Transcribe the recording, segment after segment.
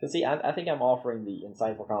see, I think I'm offering the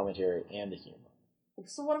insightful commentary and the humor.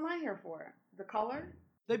 So what am I here for? The color?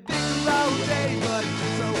 They bicker all day, but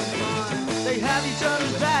so fun. They have each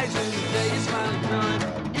other's bags and the day is finally done.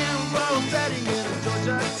 In a rural setting in a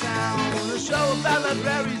Georgia town, a show about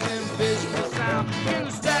libraries and visual sound. In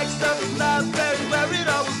the stack stuff is library where it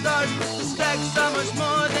always starts. The stack's so much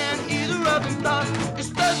more than either of them thought. It's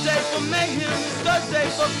Thursday for mayhem, it's Thursday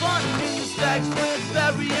for fun. In the stacks with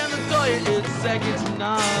Barry and Latoya, it's second to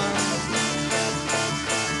none.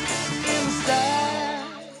 In the stacks.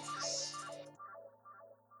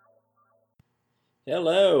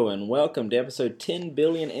 Hello, and welcome to episode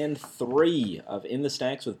 10,000,003 of In the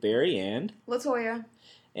Stacks with Barry and... Latoya.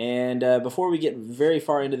 And before we get very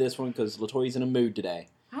far into this one, because Latoya's in a mood today...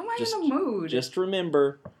 How am I in a mood? Just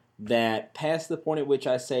remember that past the point at which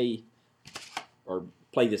I say... Or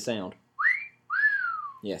play the sound.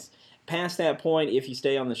 Yes. Past that point, if you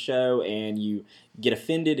stay on the show and you get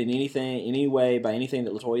offended in any way by anything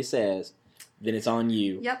that Latoya says, then it's on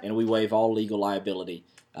you. Yep. And we waive all legal liability.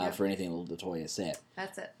 Yep. For anything that Latoya said.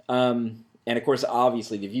 That's it. And of course,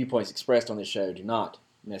 obviously, the viewpoints expressed on this show do not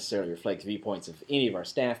necessarily reflect the viewpoints of any of our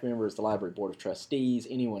staff members, the Library Board of Trustees,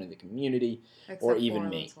 anyone in the community, Except or even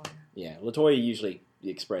me. Latoya. Yeah, Latoya usually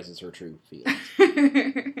expresses her true feelings.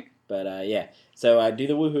 But yeah, so do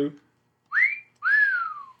the woohoo.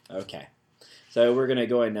 Okay. So we're going to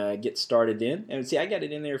go and get started then. And see, I got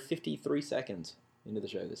it in there 53 seconds into the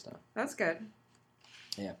show this time. That's good.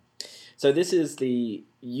 Yeah. So this is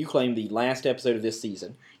you claim the last episode of this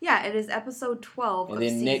season. Yeah, it is episode 12 and of then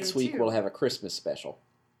season next week 2. we'll have a Christmas special.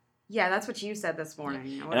 Yeah, that's what you said this morning.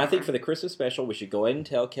 Yeah. And I think for the Christmas special, we should go ahead and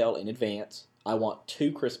tell Kel in advance, I want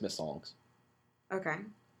 2 Christmas songs. Okay.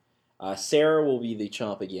 Sarah will be the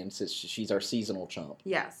chump again, since she's our seasonal chump.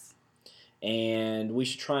 Yes. And we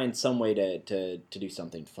should try in some way to do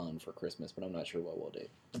something fun for Christmas, but I'm not sure what we'll do.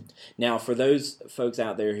 Now, for those folks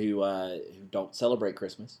out there who don't celebrate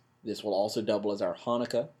Christmas, this will also double as our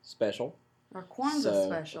Hanukkah special. Our Kwanzaa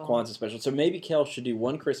special. Kwanzaa special. So maybe Kel should do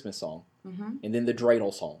one Christmas song, mm-hmm. and then the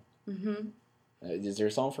dreidel song. Mm-hmm. Is there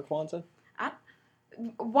a song for Kwanzaa?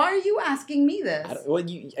 Why are you asking me this?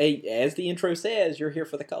 As the intro says, you're here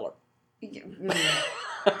for the color. Yeah,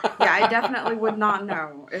 I definitely would not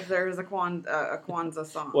know if there's a Kwanzaa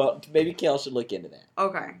song. Well, maybe Kel should look into that.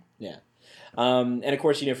 Okay. Yeah. And of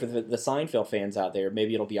course, for the Seinfeld fans out there,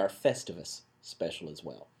 maybe it'll be our Festivus special as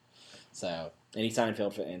well. So, any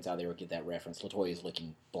Seinfeld fans out there will get that reference. Latoya is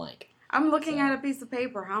looking blank. I'm looking at a piece of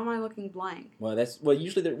paper. How am I looking blank? Well,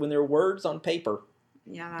 usually when there are words on paper,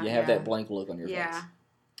 you have that blank look on your face.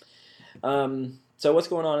 So what's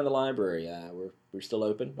going on in the library? We're still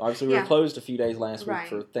open. Obviously, we were closed a few days last week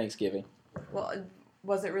for Thanksgiving. Well,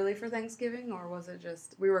 was it really for Thanksgiving, or was it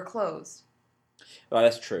just we were closed? Well,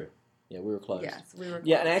 that's true. Yeah, we were closed. Yes, we were closed.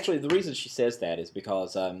 Yeah, and actually, the reason she says that is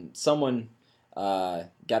because someone got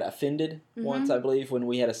offended once, I believe, when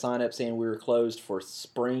we had a sign up saying we were closed for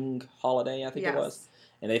spring holiday, I think it was.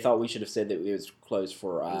 And they thought we should have said that it was closed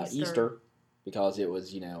for Easter because it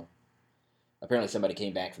was, apparently somebody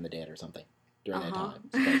came back from the dead or something during that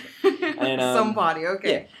time. And, somebody,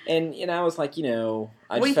 okay. Yeah, and I was like, I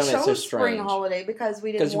just we found that so chose strange. Spring holiday because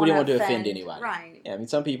we didn't want to offend anybody. Right. Yeah, I mean,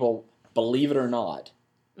 some people, believe it or not,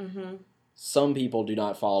 some people do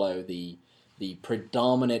not follow the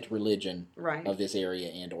predominant religion of this area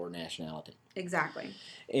and or nationality. Exactly.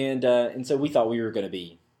 And so we thought we were going to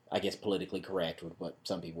be, I guess, politically correct with what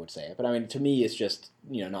some people would say. But I mean, to me, it's just,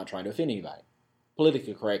 not trying to offend anybody.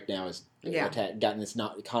 Politically correct now has gotten this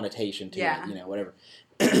connotation to it, whatever.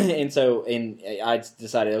 and I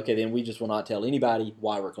decided, okay, then we just will not tell anybody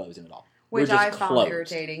why we're closing it all. Which I found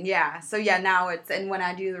irritating. Yeah. So now and when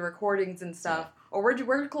I do the recordings and stuff, or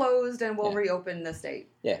we're closed and we'll reopen this date.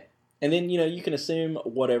 Yeah. And then, you can assume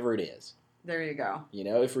whatever it is. There you go.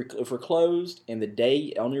 If we're closed and the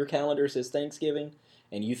day on your calendar says Thanksgiving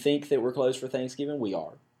and you think that we're closed for Thanksgiving, we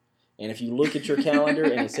are. And if you look at your calendar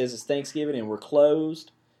and it says it's Thanksgiving and we're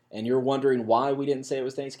closed and you're wondering why we didn't say it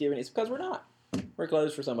was Thanksgiving, it's because we're not. We're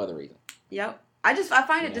closed for some other reason. Yep. I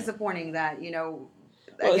find it disappointing that, again,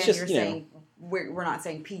 you're saying we're not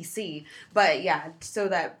saying PC, but so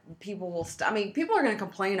that people will people are going to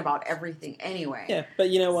complain about everything anyway. Yeah, but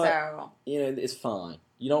you know what? So, it's fine.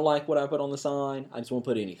 You don't like what I put on the sign, I just won't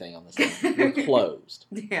put anything on the sign. We're closed.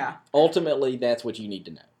 Yeah. Ultimately, that's what you need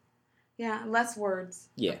to know. Yeah, less words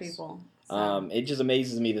for people. So. It just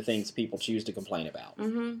amazes me the things people choose to complain about.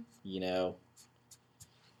 Mm-hmm.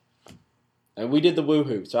 And we did the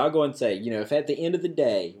woohoo, so I'll go and say, if at the end of the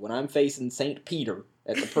day, when I'm facing St. Peter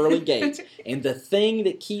at the pearly gates. And the thing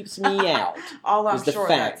that keeps me out is the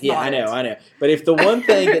fact. Yeah, I know. But if the one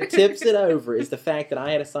thing that tips it over is the fact that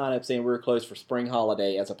I had a sign up saying we were closed for spring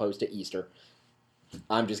holiday as opposed to Easter,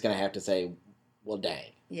 I'm just going to have to say, well, dang.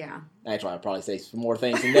 Yeah. Actually, I'll probably say some more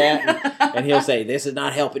things than that. And he'll say, this is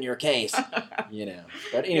not helping your case. But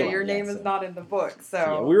anyway. Your name is not in the book, so.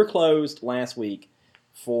 Yeah, we were closed last week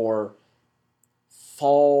for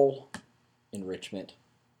fall enrichment.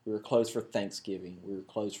 We were closed for Thanksgiving. We were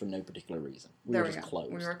closed for no particular reason. We were just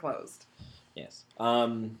closed. We were closed. Yes.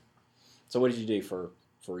 So what did you do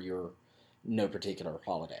for your no particular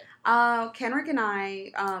holiday? Kenrick and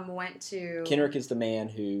I went to... Kenrick is the man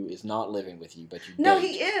who is not living with you, but you No, date.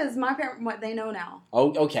 he is. My parents, they know now.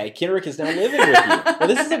 Oh, okay. Kenrick is now living with you. Well,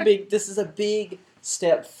 this is a big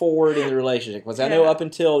step forward in the relationship, because I know up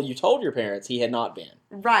until you told your parents he had not been.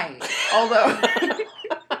 Right.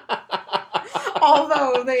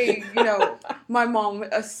 Although they, my mom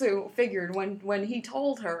figured when he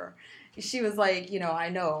told her, she was like, I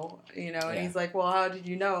know, and he's like, well, how did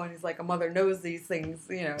you know? And he's like, a mother knows these things,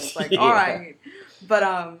 it's like, all right.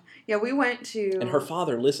 But, we went to... And her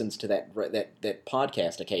father listens to that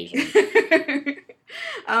podcast occasionally.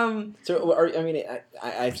 I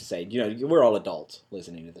have to say, we're all adults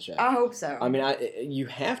listening to the show. I hope so. I mean, you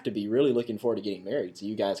have to be really looking forward to getting married so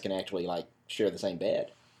you guys can actually, share the same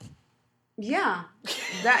bed. Yeah,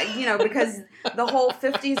 that because the whole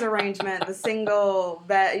 50s arrangement, the single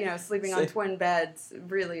bed, sleeping on twin beds,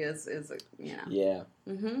 really is Yeah.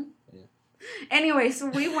 Mm-hmm. Yeah. Anyway, so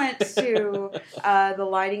we went to the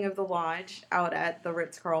lighting of the lodge out at the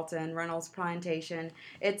Ritz-Carlton, Reynolds Plantation.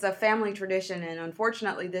 It's a family tradition, and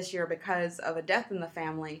unfortunately this year, because of a death in the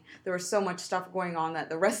family, there was so much stuff going on that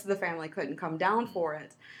the rest of the family couldn't come down for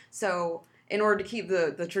it. So in order to keep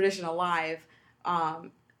the tradition alive,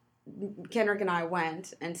 Kenrick and I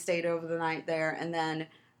went and stayed over the night there, and then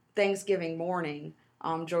Thanksgiving morning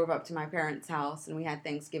drove up to my parents' house, and we had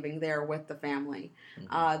Thanksgiving there with the family.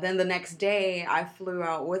 Mm-hmm. Then the next day, I flew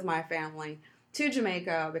out with my family to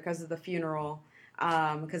Jamaica because of the funeral,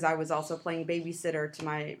 because I was also playing babysitter to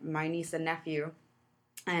my niece and nephew.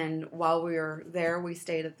 And while we were there, we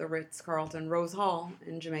stayed at the Ritz-Carlton Rose Hall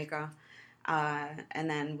in Jamaica, and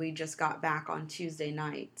then we just got back on Tuesday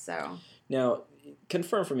night. So now,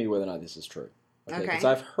 confirm for me whether or not this is true. Okay. Because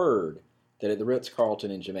I've heard that at the Ritz-Carlton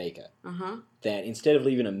in Jamaica, that instead of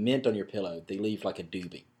leaving a mint on your pillow, they leave like a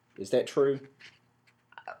doobie. Is that true?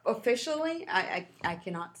 Officially, I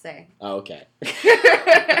cannot say. Oh, okay.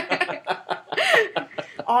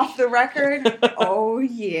 Off the record, oh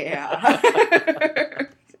yeah.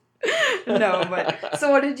 No, but so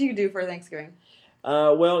what did you do for Thanksgiving?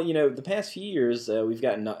 Well, the past few years, we've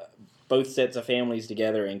gotten both sets of families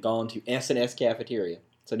together and gone to S&S Cafeteria,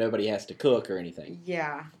 so nobody has to cook or anything.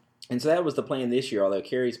 Yeah. And so that was the plan this year, although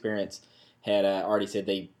Carrie's parents had already said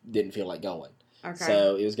they didn't feel like going. Okay.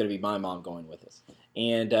 So it was going to be my mom going with us.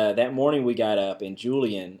 And that morning we got up, and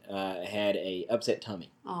Julian had a upset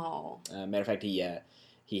tummy. Oh. Matter of fact, he had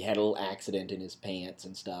a little accident in his pants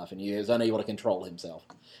and stuff, and he was unable to control himself.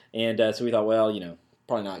 And so we thought, well,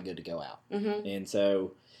 probably not good to go out. Mm-hmm. And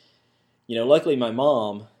so, luckily my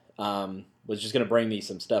mom was just going to bring me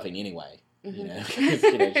some stuffing anyway. Mm-hmm.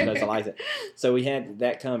 She doesn't like it. So we had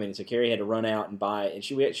that coming. So Carrie had to run out and buy, and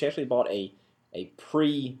she actually bought a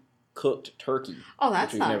pre-cooked turkey. Oh,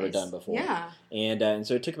 that's which we've nice. never done before. Yeah. And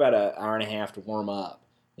so it took about an hour and a half to warm up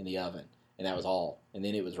in the oven, and that was all. And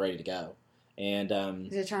then it was ready to go. And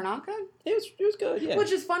did it turn out good? It was good. Yeah.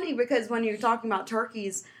 Which is funny because when you're talking about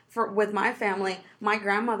turkeys with my family, my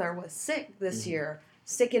grandmother was sick this year.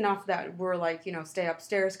 Sick enough that we're like, stay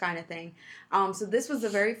upstairs kind of thing. So this was the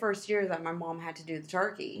very first year that my mom had to do the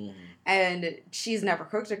turkey. Mm-hmm. And she's never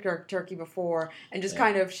cooked a turkey before. And just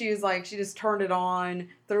kind of, she just turned it on,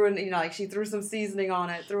 threw it, she threw some seasoning on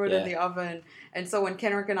it, threw it in the oven. And so when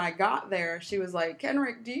Kenrick and I got there, she was like,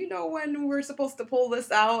 Kenrick, do you know when we're supposed to pull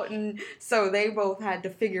this out? And so they both had to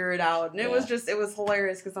figure it out. And it was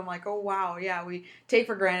hilarious because I'm like, oh, wow, yeah, we take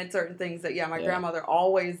for granted certain things that, my grandmother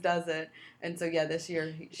always does it. And so, this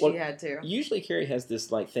year she had to. Usually Carrie has this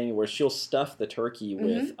thing where she'll stuff the turkey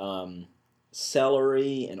with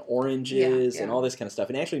celery and oranges and all this kind of stuff.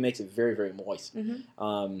 And it actually makes it very, very moist.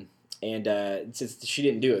 Mm-hmm. And since she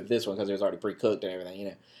didn't do it this one because it was already pre-cooked and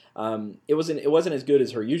everything, it wasn't as good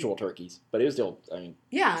as her usual turkeys, but it was still, for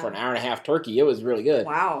an hour and a half turkey, it was really good.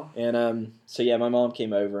 Wow. And so my mom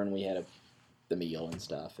came over and we had the meal and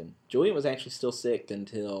stuff. And Julian was actually still sick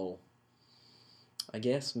until, I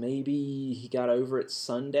guess maybe he got over it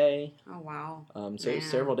Sunday. Oh wow. So it was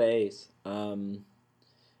several days.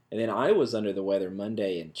 And then I was under the weather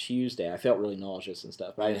Monday and Tuesday. I felt really nauseous and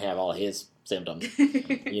stuff. But I didn't have all his symptoms,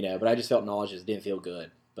 but I just felt nauseous. Didn't feel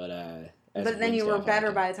good. But then you were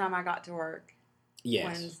better by the time I got to work.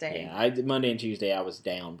 Yes. Wednesday. Yeah, Monday and Tuesday I was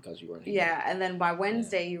down because you weren't here. Yeah, and then by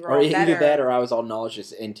Wednesday you were all better. Or either that or I was all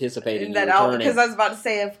nauseous anticipating you returning. Because I was about to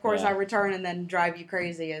say, of course, I return and then drive you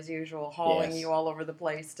crazy as usual, hauling you all over the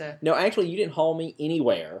place to... No, actually, you didn't haul me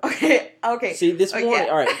anywhere. Okay. See, this morning...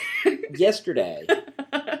 All right. Yesterday,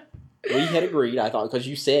 we had agreed, I thought, because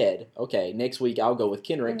you said, okay, next week I'll go with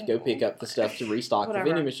Kenrick to go pick up the stuff to restock the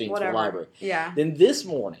vending machines for the library. Yeah. Then this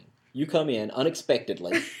morning... You come in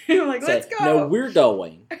unexpectedly. You're like, let's go. No, we're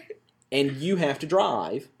going. And you have to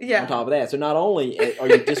drive on top of that. So not only are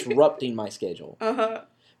you disrupting my schedule,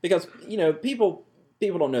 because, people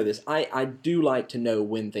don't know this. I do like to know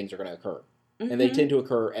when things are going to occur. Mm-hmm. And they tend to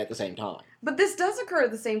occur at the same time. But this does occur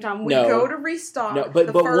at the same time. We go to restock. No,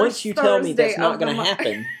 but once you tell me that's not going to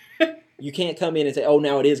happen, you can't come in and say, oh,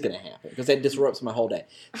 now it is going to happen. Because that disrupts my whole day.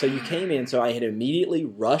 So you came in, so I had immediately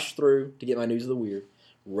rushed through to get my News of the Weird.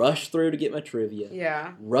 Rush through to get my trivia.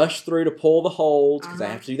 Yeah. Rush through to pull the holds, because I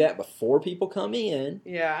have to do that before people come in.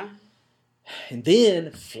 Yeah. And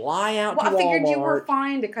then fly out to Walmart. Well, I figured you were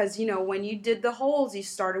fine because, when you did the holds, you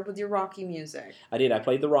started with your Rocky music. I did. I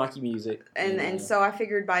played the Rocky music. And so I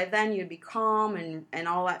figured by then you'd be calm and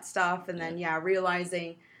all that stuff. And then,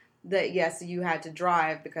 realizing that, yes, you had to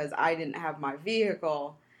drive because I didn't have my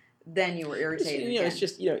vehicle. Then you were irritated. It's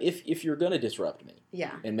just if you're going to disrupt me,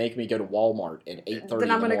 and make me go to Walmart at 8:30,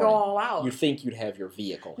 then I'm going to go all out. You think you'd have your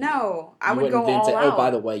vehicle? No, I would go all out. Oh,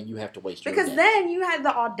 by the way, you have to waste your because then you had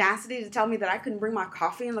the audacity to tell me that I couldn't bring my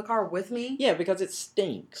coffee in the car with me. Yeah, because it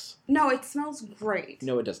stinks. No, it smells great.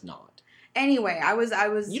 No, it does not. Anyway, I was.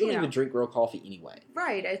 You don't even drink real coffee anyway.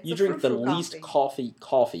 Right. You drink the least coffee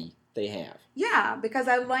they have. Yeah, because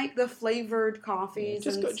I like the flavored coffees.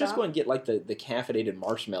 Just go and get like the caffeinated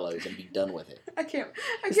marshmallows and be done with it. I can't.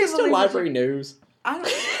 Is this still library news? I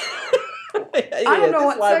don't know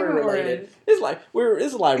what segment we're in. This is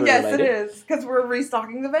library related. Yes, it is because we're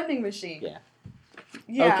restocking the vending machine. Yeah.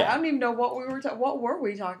 Yeah, okay. I don't even know what we were what were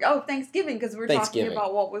we talking? Oh, Thanksgiving, because we were talking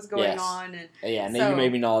about what was going on. And you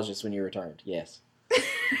made me nauseous when you returned. Yes.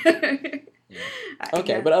 Yeah.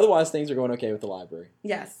 Okay, but otherwise things are going okay with the library.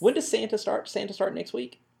 Yes. When does Santa start? Santa start next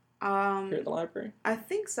week? Here at the library? I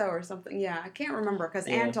think so, or something. Yeah, I can't remember because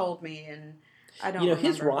Ann told me, and I don't remember.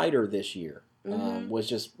 His rider this year was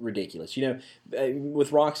just ridiculous.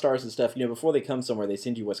 With rock stars and stuff, before they come somewhere, they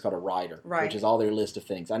send you what's called a rider, which is all their list of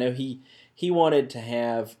things. I know he wanted to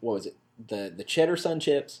have, what was it, the cheddar sun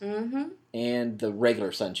chips and the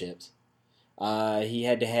regular sun chips. He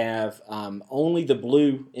had to have only the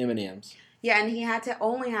blue M&Ms. Yeah, and he had to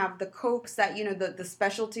only have the Cokes that, the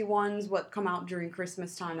specialty ones, what come out during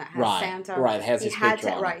Christmas time that has Santa. Right, it has his picture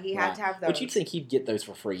on it. Right, he had to have those. But you'd think he'd get those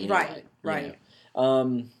for free anyway. Right.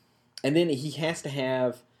 And then he has to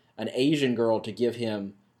have an Asian girl to give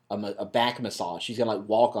him a back massage. She's going to,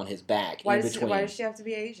 walk on his back in between. Why does she have to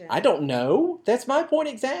be Asian? I don't know. That's my point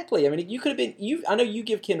exactly. I mean, you could have been... I know you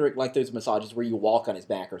give Kenrick, those massages where you walk on his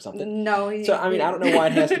back or something. No. I don't know why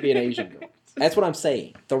it has to be an Asian girl. That's what I'm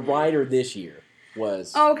saying. The rider this year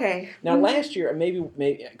was... Okay. Now, last year, maybe...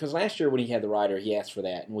 Because last year when he had the rider, he asked for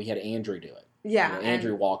that, and we had Andrew do it. Yeah.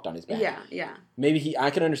 Andrew walked on his back. Yeah. Maybe I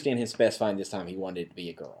can understand him specifying this time he wanted it to be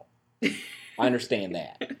a girl. I understand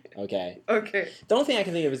that. Okay. Okay. The only thing I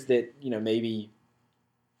can think of is that, maybe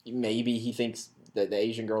he thinks that the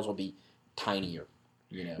Asian girls will be tinier.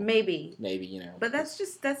 Maybe. But that's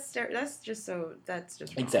just wrong.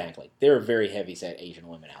 Exactly. There are very heavy-set Asian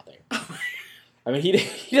women out there. I mean,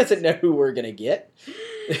 he doesn't know who we're gonna get.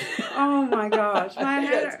 Oh my gosh, my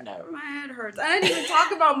head hurts. I didn't even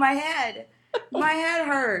talk about my head. My head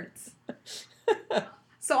hurts.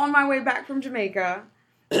 So on my way back from Jamaica,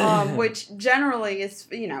 which generally is,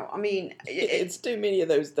 it's too many of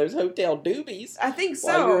those hotel doobies. I think so.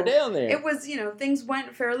 While you were down there, it was, things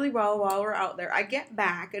went fairly well while we're out there. I get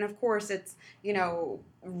back, and of course it's,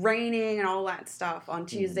 raining and all that stuff on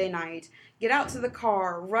Tuesday night. Get out to the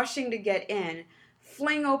car, rushing to get in,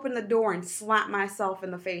 fling open the door and slap myself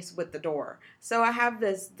in the face with the door. So I have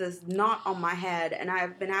this knot on my head, and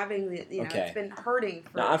I've been having it's been hurting.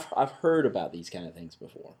 Now I've heard about these kind of things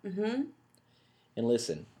before. Mm-hmm. And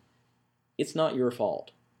listen, it's not your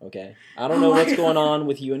fault. Okay, I don't know what's going on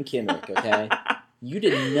with you and Kenrick. Okay. You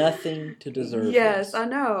did nothing to deserve this. Yes, I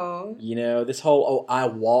know. This whole, I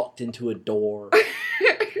walked into a door.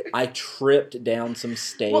 I tripped down some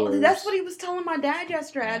stairs. Well, that's what he was telling my dad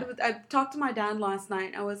yesterday. I talked to my dad last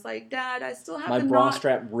night. I was like, Dad, I still have my bra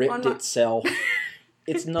strap ripped itself.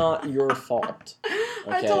 It's not your fault.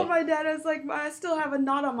 Okay? I told my dad, I was like, I still have a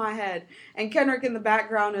knot on my head. And Kendrick in the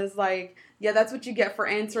background is like, yeah, that's what you get for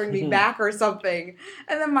answering me back or something.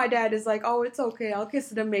 And then my dad is like, oh, it's okay. I'll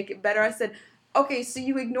kiss it and make it better. I said, okay, so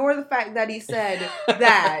you ignore the fact that he said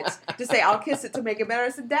that to say, I'll kiss it to make it better. I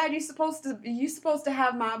said, Dad, you're supposed to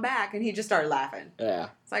have my back. And he just started laughing. Yeah.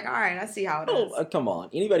 It's like, all right, I see how it is. Come on.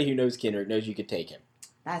 Anybody who knows Kendrick knows you could take him.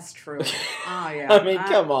 That's true. Oh, yeah. I mean,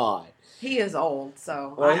 come on. He is old,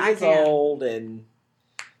 so well, I he's old and,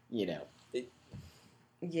 Yeah.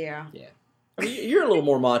 Yeah. I mean, you're a little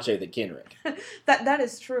more macho than Kendrick. That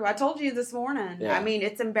is true. I told you this morning. Yeah. I mean,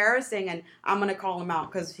 it's embarrassing, and I'm going to call him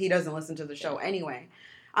out because he doesn't listen to the show anyway.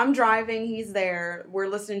 I'm driving. He's there. We're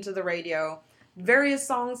listening to the radio. Various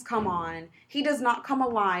songs come on. He does not come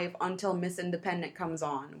alive until Miss Independent comes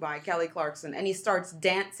on by Kelly Clarkson, and he starts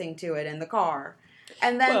dancing to it in the car,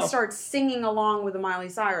 and then starts singing along with the Miley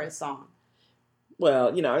Cyrus song.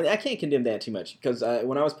 Well, I can't condemn that too much because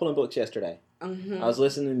when I was pulling books yesterday, I was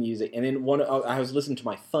listening to music, and then I was listening to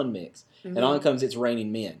my fun mix, and on comes "It's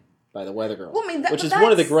Raining Men" by the Weather Girls, which is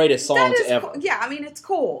one of the greatest songs ever. Cool. Yeah, I mean, it's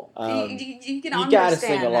cool. You can understand you got to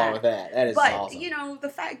sing along with that. That is awesome. But the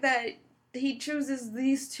fact that he chooses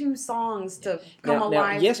these two songs to come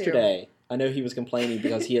alive. Now, yesterday, I know he was complaining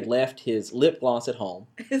because he had left his lip gloss at home.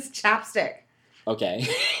 His chapstick. Okay.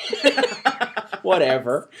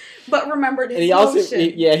 Whatever. But remembered his lotion.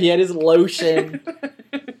 He had his lotion.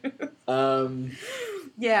 But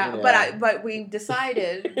we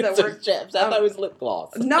decided that we're chaps. I thought it was lip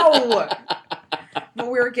gloss. No. But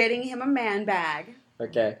we're getting him a man bag.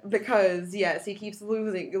 Okay. Because he keeps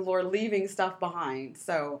leaving stuff behind.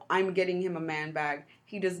 So I'm getting him a man bag.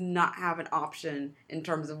 He does not have an option in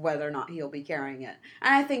terms of whether or not he'll be carrying it.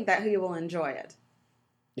 And I think that he will enjoy it.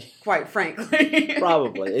 Quite frankly.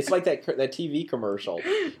 Probably. It's like that TV commercial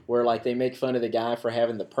where like they make fun of the guy for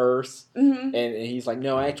having the purse and he's like,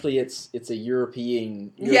 no, actually it's a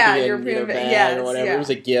European bag or whatever. Yeah. It was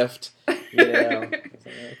a gift. Okay.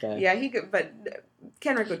 Yeah, he could, but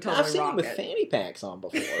Kendrick would totally rock it. I've seen him with fanny packs on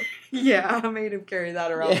before. Yeah, I made him carry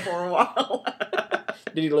that around for a while.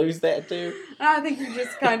 Did he lose that too? I think he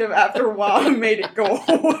just kind of, after a while, made it go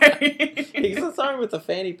away. He's sorry with the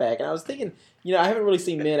fanny pack. And I was thinking, I haven't really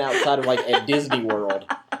seen men outside of like at Disney World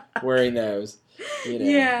wearing those.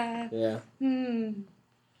 Yeah. Yeah.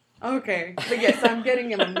 Okay. But yes, I'm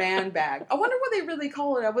getting him a man bag. I wonder what they really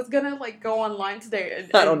call it. I was going to go online today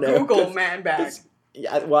and Google man bag.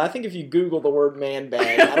 Yeah, well, I think if you Google the word man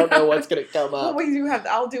bag, I don't know what's going to come up. Well,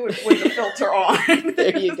 I'll do it with the filter on.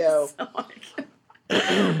 There you go.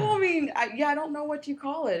 Well, I mean, I don't know what you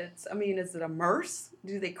call it. Is it a merce?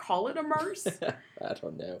 Do they call it a merce? I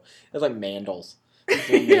don't know. It's like mandals.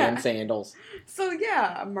 Man sandals. So,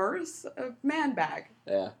 yeah, a merce, a man bag.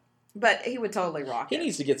 Yeah. But he would totally rock it. He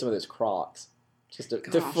needs to get some of those Crocs. Just to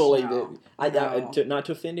Gosh, fully... no. Not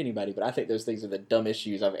to offend anybody, but I think those things are the dumbest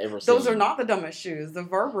shoes I've ever seen. Those are not the dumbest shoes. The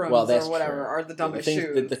Vibrams or whatever are the dumbest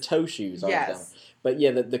shoes. The toe shoes are the dumbest. But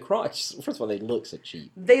yeah, the Crocs, first of all, they look so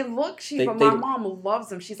cheap. They look cheap, but my mom loves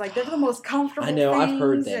them. She's like, they're the most comfortable things. I know, I've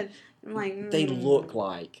heard that. And I'm like, They look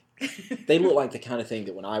like the kind of thing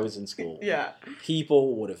that when I was in school,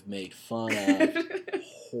 people would have made fun of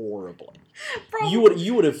horribly. Probably.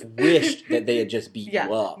 You would have wished that they had just beat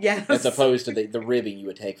you up, as opposed to the ribbing you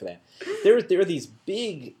would take for that. There are these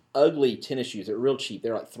big, ugly tennis shoes that are real cheap.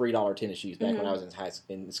 They're like $3 tennis shoes back when I was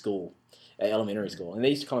in school. Elementary school, and they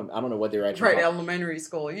used to call them, I don't know what they were actually called. Elementary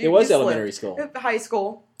school. It was elementary school. High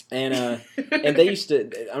school. And they used to,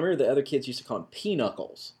 I remember the other kids used to call them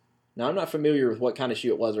P-Knuckles. Now, I'm not familiar with what kind of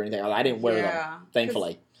shoe it was or anything. I didn't wear them,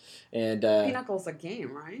 thankfully. And P-Knuckles a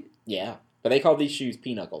game, right? Yeah. But they called these shoes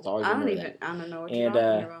P-Knuckles. I always remember that. I don't know what you're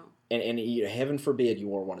talking about. And heaven forbid you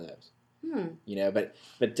wore one of those.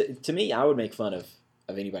 But to me, I would make fun of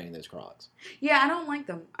anybody in those Crocs. Yeah, I don't like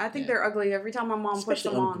them. I think they're ugly every time my mom puts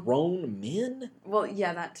them on. Grown men? Well,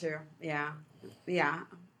 yeah, that too. Yeah. Yeah.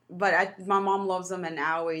 But my mom loves them, and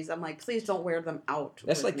I'm like, please don't wear them out.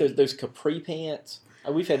 That's like those capri pants.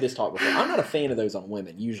 We've had this talk before. I'm not a fan of those on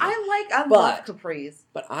women, usually. I love capris.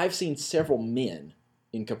 But I've seen several men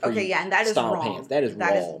in capri and that is style wrong. pants. That is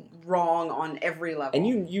wrong on every level.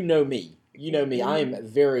 And you know me. You know me. I am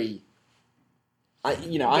very... I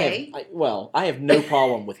have no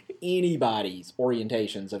problem with anybody's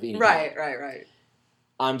orientations of any kind. Right.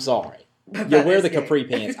 I'm sorry. You wear the capri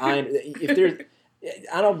pants. I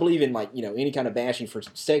don't believe in any kind of bashing for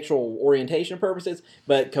sexual orientation purposes,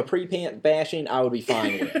 but capri pant bashing I would be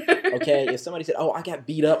fine with. Okay, if somebody said, "Oh, I got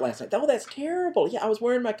beat up last night," oh, that's terrible. Yeah, I was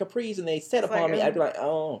wearing my capris and they set upon me. I'd be like,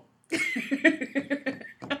 "Oh."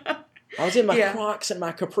 I was in my Yeah. Crocs and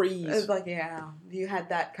my capris. It's like, yeah, you had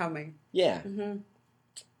that coming. Yeah. Mm-hmm.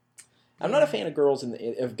 I'm not a fan of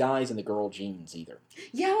guys in the girl jeans either.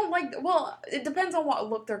 Yeah, like, well, it depends on what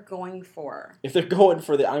look they're going for. If they're going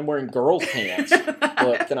for the I'm wearing girls' pants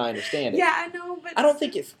look, then I understand it. Yeah, I know, but I don't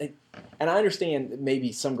think and I understand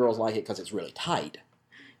maybe some girls like it because it's really tight.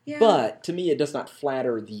 yeah, But to me, it does not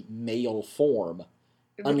flatter the male form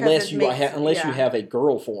because unless it you makes- you have a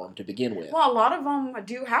girl form to begin with. Well, a lot of them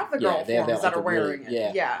do have the girl Yeah, they have forms that, that like, are a really- wearing it.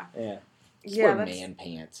 yeah. Yeah, Yeah. Just yeah, wear man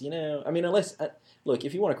pants, you know? I mean, unless... look,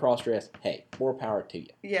 if you want to cross-dress, hey, more power to you.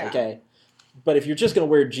 Yeah. Okay? But if you're just going to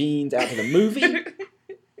wear jeans out to the movie,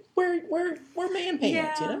 wear man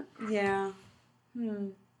pants, yeah, you know?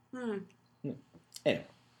 Yeah. Anyway.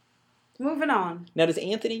 Moving on. Now, does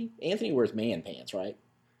Anthony wears man pants, right?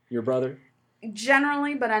 Your brother?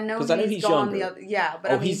 Generally, but I know 'Cause I know he's gone younger. the other. Yeah,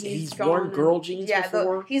 but Oh, I mean, he's gone worn and- girl jeans yeah,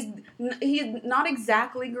 before? he's not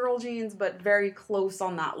exactly girl jeans, but very close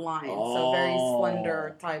on that line. So very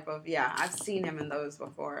slender type of. Yeah, I've seen him in those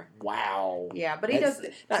before. Wow. Yeah, but he That's-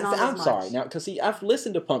 does. now, not I'm as sorry. much. Now, because see, I've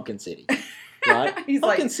listened to Pumpkin City, right? He's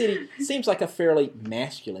Pumpkin like- City seems like a fairly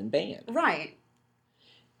masculine band. Right.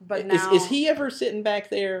 But now Is he ever sitting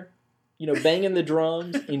back there, you know, banging the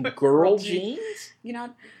drums in girl jeans? You know,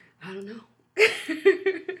 I don't know.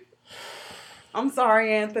 I'm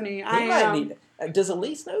sorry, Anthony. He might am. need. Does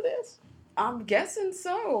Elise know this? I'm guessing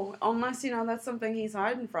so, unless that's something he's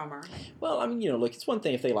hiding from her. Well, I mean, you know, look, it's one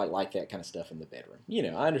thing if they like that kind of stuff in the bedroom. You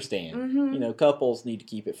know, I understand. Mhm. You know, couples need to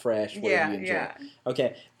keep it fresh, whatever Yeah, you enjoy. yeah.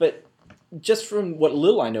 Okay, but just from what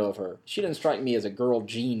little I know of her, she doesn't strike me as a girl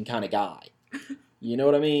jean kind of guy. You know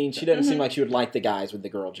what I mean? She doesn't seem like she would like the guys with the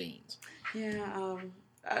girl jeans. Yeah.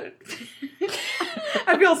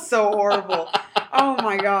 I feel so horrible. Oh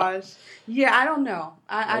my gosh. Yeah, I don't know.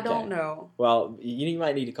 I Okay. don't know. Well, you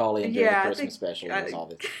might need to call in during Yeah, the I Christmas think- special I and all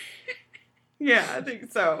this. Yeah, I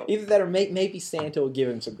think so. Either that or maybe Santa will give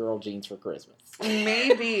him some girl jeans for Christmas.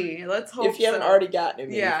 Maybe. Let's hope. If you haven't so. already gotten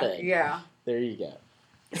him Yeah, anything. yeah. There you go.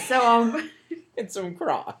 So And some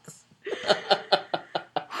Crocs.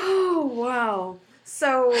 oh wow.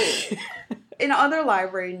 So in other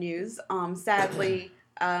library news, sadly,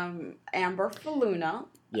 Amber Faluna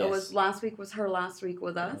Yes. was her last week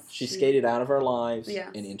with us. She skated out of our lives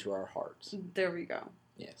Yes. and into our hearts. There we go.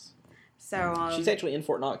 Yes. So She's actually in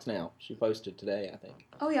Fort Knox now. She posted today, I think.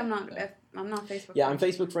 oh yeah, I'm not Facebook. Yeah, I'm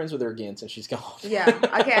friends. Facebook friends with her again since she's gone. Yeah.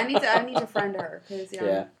 Okay, I need to friend her because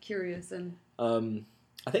Yeah. I'm curious and.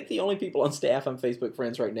 I think the only people on staff I'm Facebook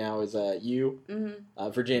friends right now is you,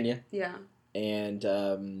 Virginia, Yeah. and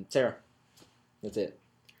Sarah. That's it.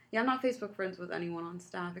 Yeah, I'm not Facebook friends with anyone on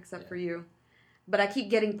staff except for you. But I keep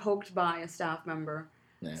getting poked by a staff member.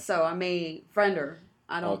 Yeah. So I may friend her.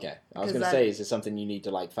 I don't. Okay. I was 'cause going to say, is this something you need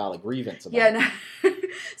to file a grievance about? Yeah, no.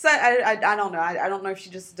 So I don't know. I don't know if she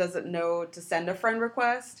just doesn't know to send a friend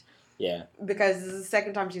request. Yeah. Because this is the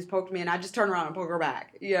second time she's poked me and I just turn around and poke her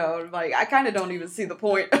back. You know, I kind of don't even see the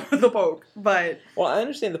point of the poke. But. Well, I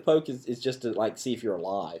understand the poke is just to see if you're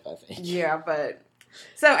alive, I think. Yeah, but.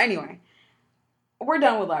 So anyway. We're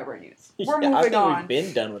done with library news. We're Yeah, I moving think on. we've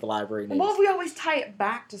been done with library news. Well, we always tie it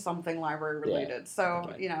back to something library related, so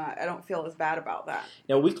Okay. I don't feel as bad about that.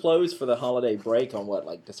 Now, we closed for the holiday break on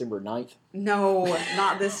December 9th? No,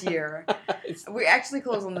 not this year. It's- We actually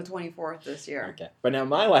close on the 24th this year. okay. But now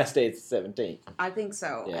my last day is the 17th. I think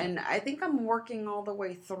so, Yeah. and I think I'm working all the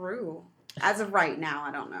way through. As of right now,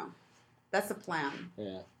 I don't know. That's the plan.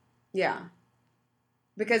 Yeah. Yeah.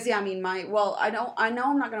 Because I mean, I know I'm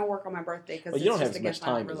not going to work on my birthday because Well, you don't it's have just as much against my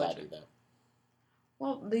time as I religion. do, though.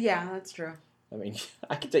 Well, yeah, that's true. I mean,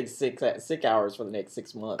 I could take sick hours for the next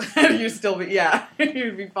 6 months. You'd still be, yeah,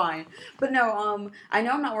 you'd be fine. But no, I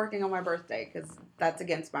know I'm not working on my birthday because that's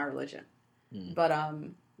against my religion. Mm. But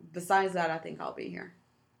besides that, I think I'll be here.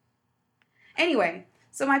 Anyway,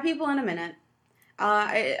 so my people in a minute.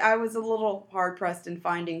 I was a little hard pressed in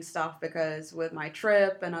finding stuff because with my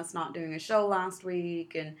trip and us not doing a show last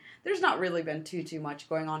week, and there's not really been too much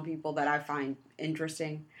going on, people that I find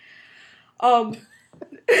interesting. So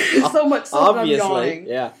much so that I'm yawning.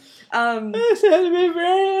 Yeah. I'm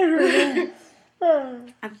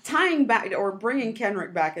tying back or bringing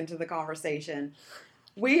Kenrick back into the conversation.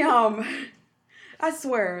 We I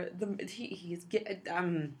swear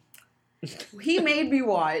he made me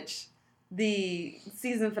watch the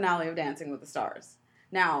season finale of Dancing with the Stars.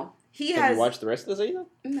 Now Have you watched the rest of the season?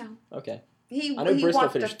 no. Okay. He I know Bristol watched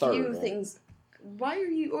a finished third, few right? things. Why are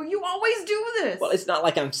you? Oh, you always do this. Well, it's not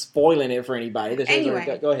like I'm spoiling it for anybody.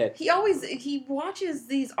 Anyway. Go ahead. He watches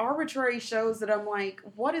these arbitrary shows that I'm like,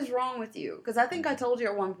 what is wrong with you? Because I think I told you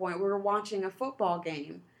at one point we were watching a football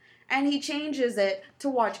game, and he changes it to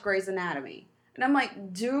watch Grey's Anatomy. And I'm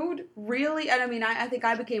like, dude, really? And I mean, I think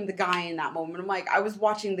I became the guy in that moment. I'm like, I was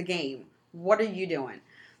watching the game. What are you doing?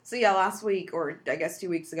 So yeah, last week, or I guess 2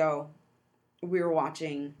 weeks ago, we were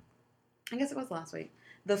watching, I guess it was last week,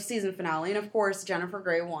 the season finale. And of course, Jennifer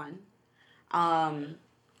Grey won.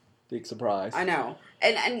 Big surprise. I know.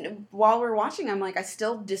 And while we're watching, I'm like, I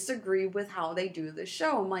still disagree with how they do this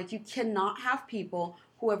show. I'm like, you cannot have people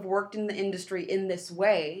who have worked in the industry in this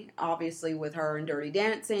way, obviously with her in Dirty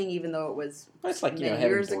Dancing, even though it was it's like, having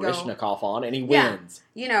years ago. Baryshnikov on, and he wins.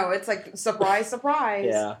 It's like, surprise, surprise.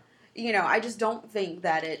 Yeah. I just don't think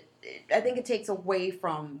that I think it takes away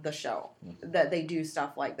from the show that they do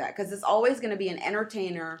stuff like that. Because it's always going to be an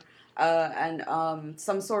entertainer and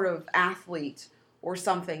some sort of athlete or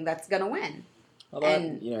something that's going to win.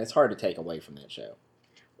 Although, it's hard to take away from that show.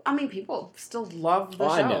 I mean, people still love the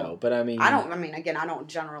show. I know, but I don't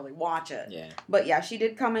generally watch it. Yeah. But yeah, she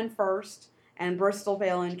did come in first, and Bristol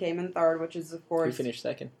Palin came in third, which is, of course... Who finished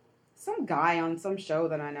second? Some guy on some show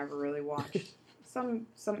that I never really watched. some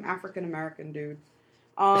African-American dude.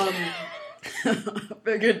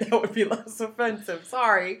 Figured that would be less offensive.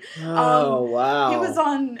 Sorry. Oh, wow. He was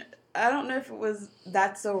on... I don't know if it was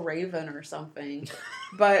That's So Raven or something,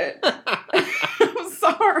 but I'm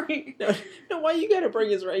sorry. No, why you gotta bring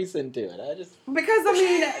his race into it? Because,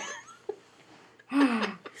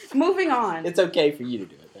 moving on. It's okay for you to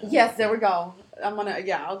do it, though. Yes, there we go.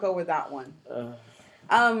 I'll go with that one.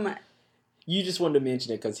 You just wanted to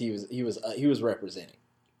mention it because he was representing.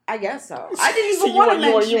 I guess so. I didn't even want to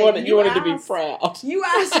mention it. You wanted to be proud. You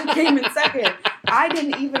asked who came in second. I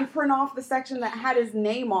didn't even print off the section that had his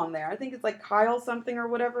name on there. I think it's like Kyle something or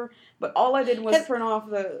whatever. But all I did was print off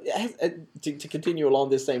the... To continue along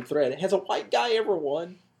this same thread, has a white guy ever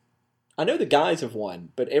won? I know the guys have won,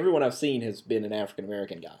 but everyone I've seen has been an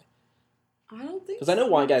African-American guy. I don't think so. Because I know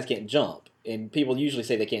white guys can't jump, and people usually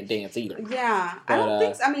say they can't dance either. Yeah, but, I don't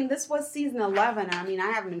think so. I mean, this was season 11. I mean,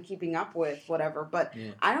 I haven't been keeping up with whatever, but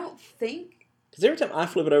I don't think... Because every time I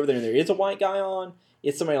flip it over there and there is a white guy on,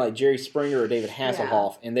 it's somebody like Jerry Springer or David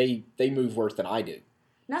Hasselhoff, and they move worse than I do.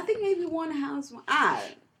 Nothing maybe one has one.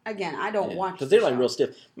 Again, I don't watch because they're like real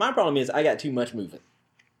stiff. My problem is I got too much movement,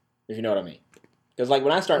 if you know what I mean. Because like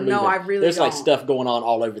when I start moving, there's like stuff going on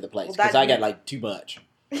all over the place because I got like too much.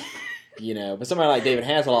 But somebody like David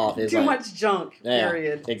Hasselhoff is too much junk.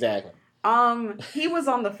 Period. Exactly. He was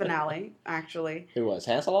on the finale actually. Who was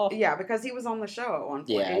Hasselhoff? Yeah, because he was on the show at one point.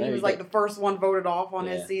 Yeah, he was like the first one voted off on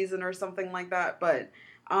his season or something like that. But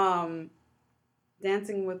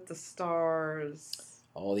Dancing with the Stars.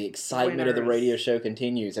 Oh, the excitement of the radio show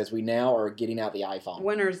continues as we now are getting out the iPhone.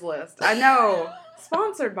 Winners list. I know.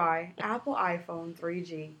 Sponsored by Apple iPhone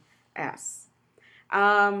 3GS.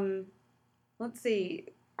 Let's see.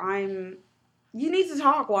 You need to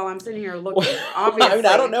talk while I'm sitting here looking, obviously.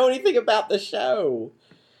 I don't know anything about the show.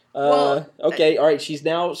 Okay, all right. She's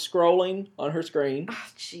now scrolling on her screen. Oh,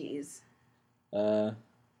 jeez. I'm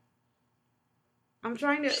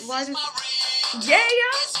trying to... Yeah!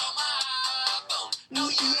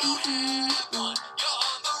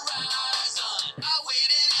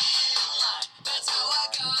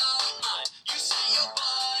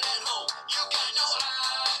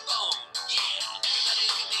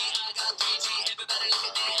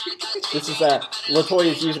 This is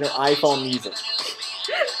LaToya's using her iPhone music.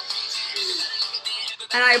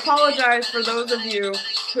 And I apologize for those of you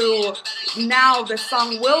who now this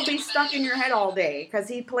song will be stuck in your head all day because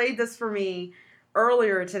he played this for me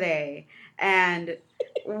earlier today and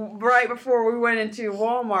right before we went into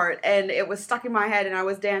Walmart and it was stuck in my head and I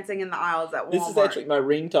was dancing in the aisles at Walmart. This is actually my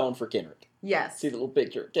ringtone for Kendrick. Yes. See the little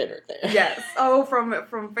picture of Kendrick there. Yes. Oh, from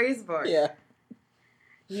Facebook. Yeah.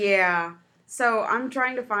 Yeah. So I'm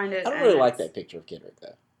trying to find it. I don't really like that picture of Kendrick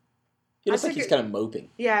though. He looks like he's kind of moping.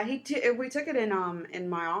 Yeah, we took it in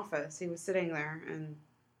my office. He was sitting there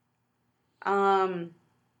and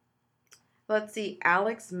let's see,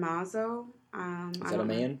 Alex Mazzo. Is that a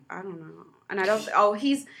man? I don't know. And I don't. Oh,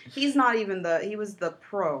 he's not even he was the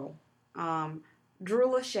pro. Drew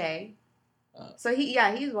Lachey. So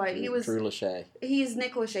he's white. He was Drew Lachey. He's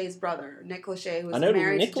Nick Lachey's brother. Nick Lachey was I know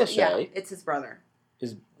married Nick to Lachey. Yeah, it's his brother.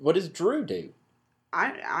 What does Drew do?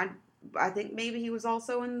 I think maybe he was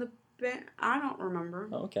also in the band. I don't remember.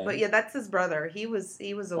 Okay. But yeah, that's his brother. He was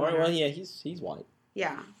a winner. All right, well, yeah, he's white.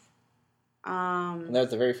 Yeah. And that was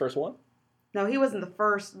the very first one? No, he wasn't the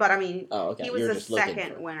first, but I mean, okay. He was the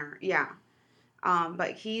second winner. Yeah.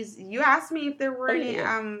 But you asked me if there were any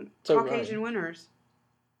Caucasian winners.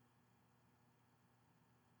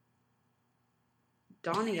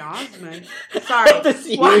 Donny Osmond. Sorry. This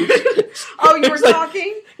is What? huge. Oh, you were It's like-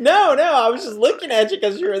 talking? No, I was just looking at you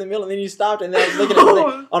because you were in the middle, and then you stopped, and then I was looking at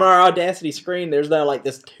the thing. On our Audacity screen. There's now like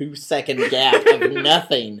this 2-second gap of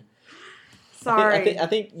nothing. Sorry. I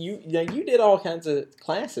think you did all kinds of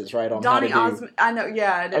classes, right? On Donny how to do. Osmond. I know.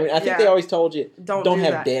 Yeah. I mean, I think they always told you don't don't do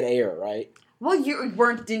have that. dead air, right? Well, you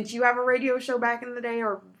weren't. Didn't you have a radio show back in the day,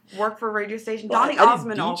 or work for a radio station? Well, Donny I did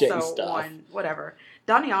Osmond DJ also stuff. won. Whatever.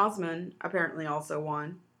 Donny Osmond apparently also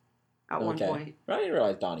won at one point. I didn't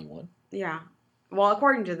realize Donnie won. Yeah. Well,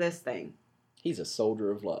 according to this thing, He's a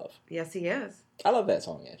soldier of love. yes, he is. I love that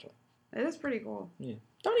song, actually. It is pretty cool.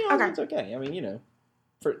 Donnie Osmond's okay. I mean,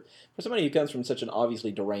 for somebody who comes from such an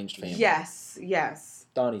obviously deranged family. Yes.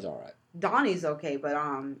 Donnie's all right. Donnie's okay, but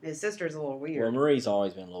his sister's a little weird. Well, Marie's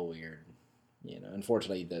always been a little weird.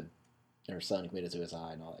 Unfortunately, her son committed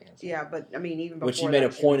suicide and all that kind of stuff. Yeah, but I mean, even before Which she made a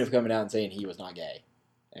that, point of coming out and saying he was not gay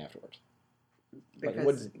afterwards. because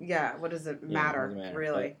what does it what does it Yeah, matter, what does it matter?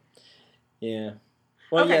 really? Yeah.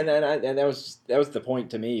 Well, Okay. yeah, and that was the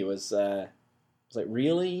point to me was like,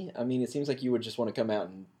 really? I mean, it seems like you would just want to come out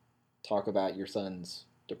and talk about your son's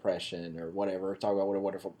depression or whatever. Talk about what a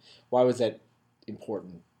wonderful. Why was that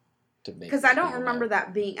important to me? Because I don't remember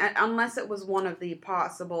that being, unless it was one of the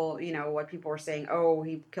possible, what people were saying, oh,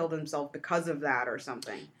 he killed himself because of that or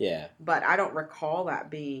something. Yeah. But I don't recall that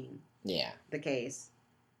being Yeah. the case.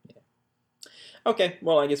 Okay.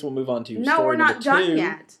 Well, I guess we'll move on to. No, story we're not number done 2.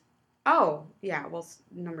 yet. Oh, yeah, well,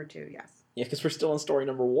 number 2, yes. Yeah, because we're still on story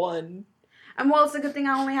number 1. And well, it's a good thing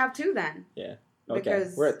I only have 2 then. Yeah. Okay.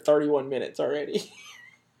 Because- We're at 31 minutes already.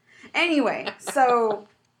 Anyway, so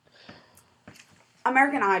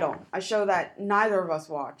American Idol, a show that neither of us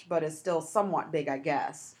watch, but is still somewhat big, I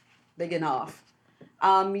guess. Big enough.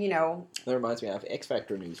 That reminds me, I have X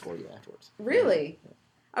Factor news for you afterwards. Really?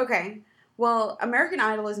 Okay. Well, American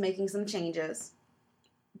Idol is making some changes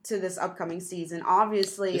to this upcoming season.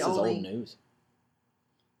 Obviously, This is old news.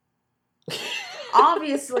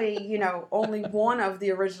 Obviously, only one of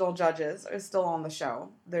the original judges is still on the show.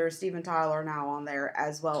 There's Steven Tyler now on there,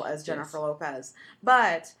 as well as Jennifer Lopez.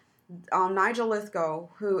 But Nigel Lithgow,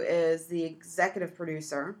 who is the executive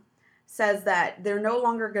producer, says that they're no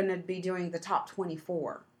longer going to be doing the top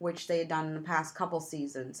 24, which they had done in the past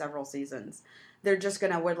several seasons. They're just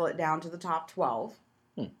going to whittle it down to the top 12.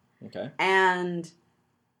 Okay. And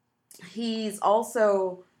he's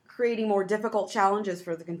also creating more difficult challenges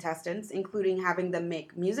for the contestants, including having them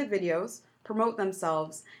make music videos, promote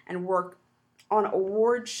themselves, and work on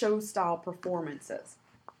award show style performances.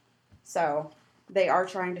 So they are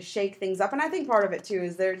trying to shake things up, and I think part of it too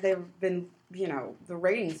is they've been, the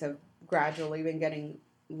ratings have gradually been getting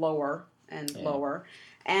lower and lower,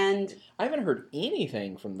 and I haven't heard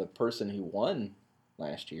anything from the person who won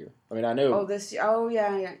last year. I mean, I know.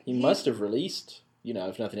 Yeah. He must have released,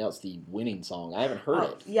 if nothing else, the winning song. I haven't heard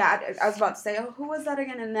it. Yeah, I was about to say, who was that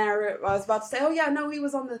again? And there, I was about to say, he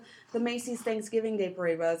was on the Macy's Thanksgiving Day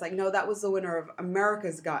Parade. But I was like, no, that was the winner of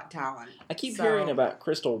America's Got Talent. I keep hearing about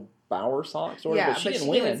Crystal Bowersock, Yeah, but she didn't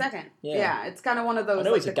win. came in second. Yeah. Yeah, it's kind of one of those, I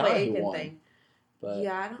know like it's the a guy Clay who Aiken won, thing. but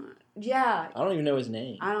I don't even know his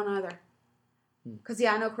name. I don't either. Because,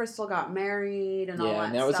 I know Crystal got married and all that Yeah, stuff.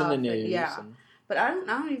 and that was in the news. And, but I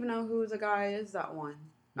don't even know who the guy is that won.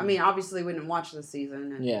 I mean, obviously we didn't watch this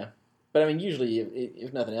season. And yeah. But I mean, usually,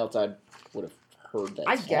 if nothing else, I would have heard that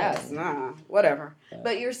I song. guess. Whatever.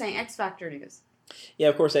 But you're saying X Factor news. Yeah,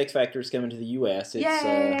 of course, X Factor is coming to the U.S. It's,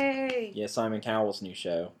 Yay! Simon Cowell's new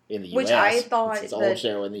show in the U.S. Which I thought it's his old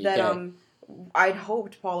show in the UK. I'd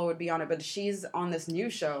hoped Paula would be on it, but she's on this new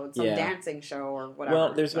show, some dancing show or whatever.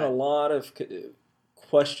 Well, there's been a lot of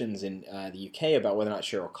questions in the UK about whether or not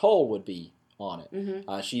Cheryl Cole would be on it.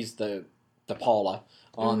 Mm-hmm. She's the Paula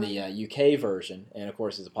on the UK version, and of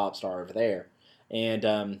course is a pop star over there.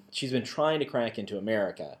 And she's been trying to crack into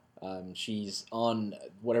America. She's on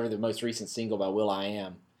whatever the most recent single by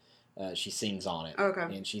will.i.am. She sings on it,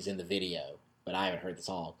 and she's in the video, but I haven't heard the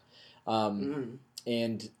song.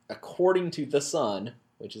 And according to The Sun,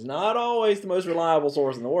 which is not always the most reliable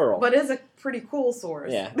source in the world, but is a pretty cool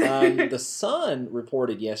source. Yeah, The Sun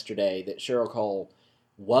reported yesterday that Cheryl Cole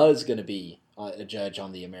was going to be a judge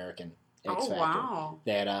on the American X Factor. Wow.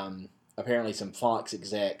 That apparently some Fox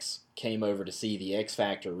execs came over to see the X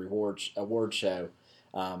Factor award show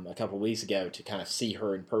a couple of weeks ago to kind of see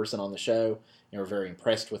her in person on the show, and were very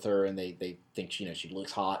impressed with her, and they think she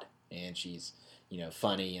looks hot and she's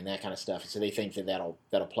funny and that kind of stuff. So they think that'll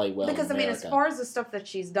play well. Because in America. as far as the stuff that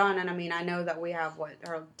she's done, and I know that we have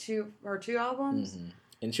her two albums,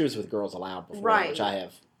 and she was with Girls Aloud before, right? Which I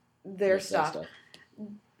have their stuff.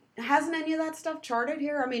 Hasn't any of that stuff charted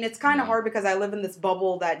here? I mean, it's kind of hard because I live in this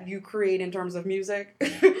bubble that you create in terms of music.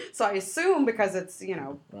 So I assume because it's,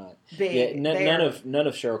 right. big. Yeah, none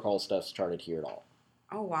of Cheryl Cole's stuff's charted here at all.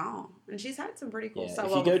 Oh, wow. And she's had some pretty cool stuff.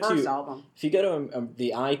 If well, you go the first album. If you go to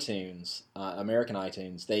the iTunes, American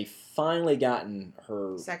iTunes, they finally gotten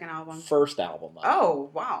her second album. First album up. Oh,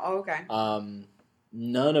 wow. Oh, okay.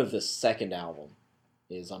 None of the second album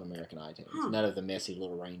is on American iTunes. Huh. None of the Messy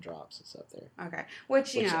Little Raindrops is up there. Okay.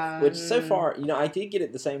 Which so far, I did get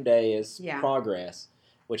it the same day as Progress,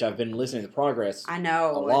 which I've been listening to Progress I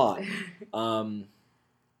know. a lot.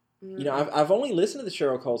 I've only listened to the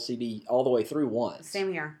Cheryl Cole CD all the way through once.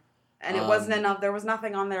 Same here. And it wasn't enough. There was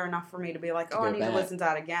nothing on there enough for me to be like, I need to listen to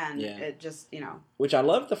that again. Yeah. It just, Which I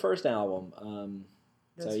loved the first album.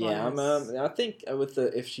 I think with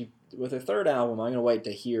her third album, I'm gonna wait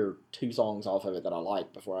to hear 2 songs off of it that I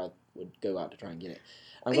like before I would go out to try and get it.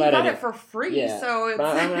 I'm glad you got it for free, so it's...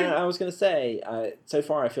 But I was gonna say, so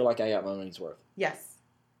far I feel like I got my money's worth. Yes.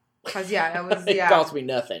 Because, it was, it cost me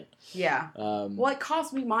nothing. Yeah. It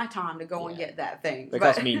cost me my time to go and get that thing. It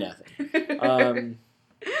cost me nothing.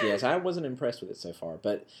 Yes, I wasn't impressed with it so far.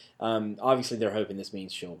 But obviously they're hoping this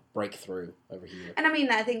means she'll break through over here. And,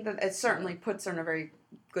 I think that it certainly puts her in a very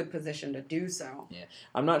good position to do so. Yeah.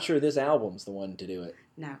 I'm not sure this album's the one to do it.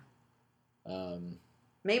 No.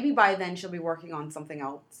 Maybe by then she'll be working on something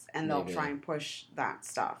else, and they'll try and push that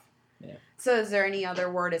stuff. Yeah. So is there any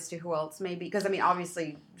other word as to who else maybe? Because,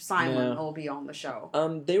 obviously Simon will be on the show.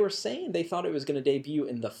 They were saying they thought it was going to debut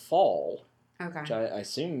in the fall. Okay. Which I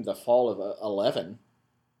assume the fall of 11.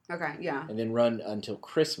 Okay, yeah. And then run until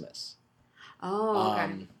Christmas. Oh,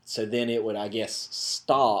 okay. So then it would, I guess,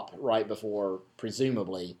 stop right before,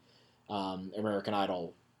 presumably, American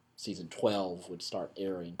Idol season 12 would start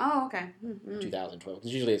airing. Oh, okay. Mm-hmm. 2012.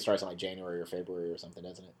 Because usually it starts in January or February or something,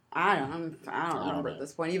 doesn't it? I don't remember at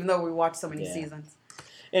this point, even though we watched so many seasons.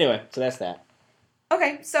 Anyway, so that's that.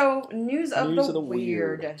 Okay, so news of the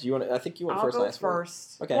weird. Do you want? I think you went first. I'll go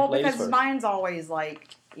first. Okay, well, because mine's always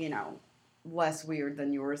less weird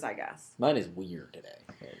than yours, I guess. Mine is weird today.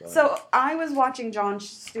 Okay, so I was watching Jon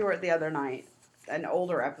Stewart the other night, an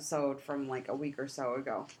older episode from a week or so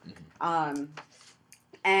ago. Mm-hmm.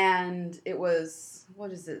 And it was,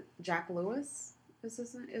 what is it, Jack Lewis? Is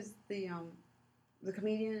the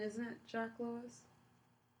comedian, isn't it Jack Lewis?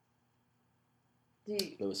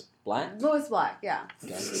 Lewis Black? Lewis Black, yeah.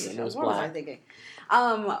 Okay. Lewis what Black. was I thinking?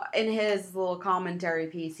 In his little commentary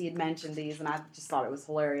piece, he had mentioned these, and I just thought it was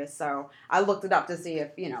hilarious. So I looked it up to see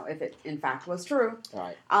if it in fact was true.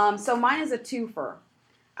 All right. So mine is a twofer.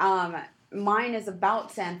 Mine is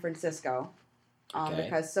about San Francisco,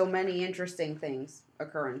 because so many interesting things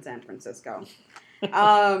occur in San Francisco.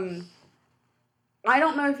 I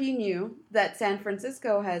don't know if you knew that San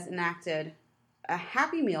Francisco has enacted a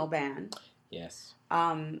Happy Meal ban. Yes.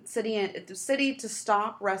 City to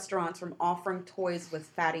stop restaurants from offering toys with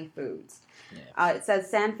fatty foods. Yeah. It says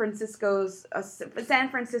San Francisco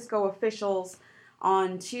officials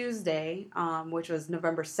on Tuesday, which was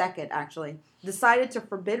November 2nd, actually, decided to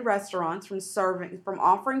forbid restaurants from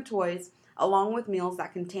offering toys along with meals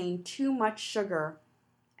that contain too much sugar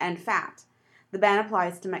and fat. The ban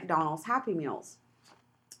applies to McDonald's Happy Meals.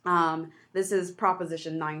 This is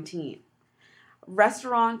Proposition 19.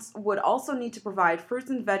 Restaurants would also need to provide fruits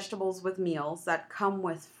and vegetables with meals that come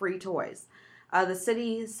with free toys. The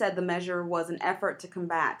city said the measure was an effort to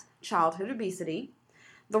combat childhood obesity.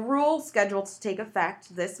 The rule, scheduled to take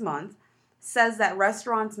effect this month, says that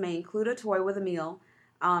restaurants may include a toy with a meal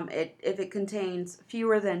if it contains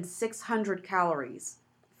fewer than 600 calories,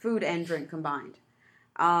 food and drink combined,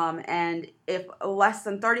 and if less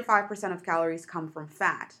than 35% of calories come from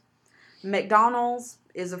fat. McDonald's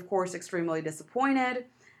is, of course, extremely disappointed.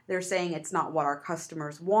 They're saying it's not what our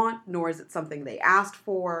customers want, nor is it something they asked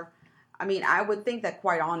for. I would think that,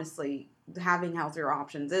 quite honestly, having healthier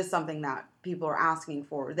options is something that people are asking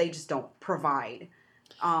for. They just don't provide.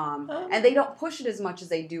 And they don't push it as much as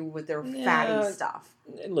they do with their fatty stuff.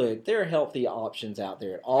 Look, there are healthy options out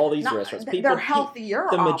there at all these restaurants. They're healthier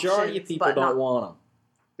options. The majority of people don't want them.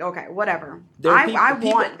 Okay, whatever. I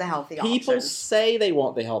want the healthy options. People say they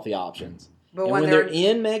want the healthy options. But when they're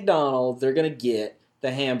in McDonald's, they're going to get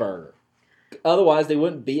the hamburger. Otherwise, they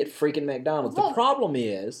wouldn't be at freaking McDonald's. The problem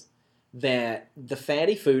is that the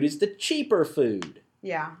fatty food is the cheaper food.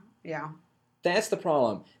 Yeah. That's the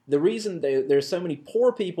problem. The reason there's so many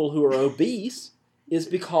poor people who are obese is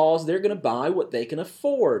because they're going to buy what they can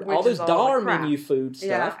afford. All those dollar menu food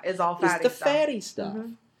stuff is all fatty stuff. Fatty stuff.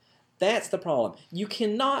 Mm-hmm. That's the problem. You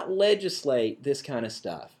cannot legislate this kind of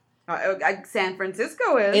stuff. San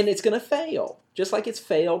Francisco is. And it's going to fail. Just like it's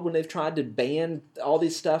failed when they've tried to ban all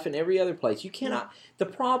this stuff in every other place. You cannot... The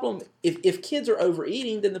problem... If kids are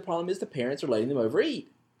overeating, then the problem is the parents are letting them overeat.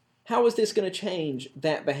 How is this going to change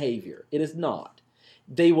that behavior? It is not.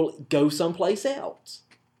 They will go someplace else.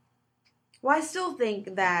 Well, I still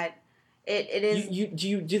think that it is...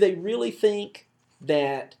 Do they really think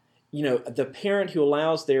that, the parent who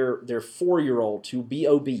allows their 4-year-old to be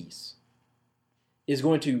obese is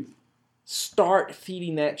going to start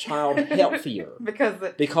feeding that child healthier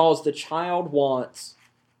because the child wants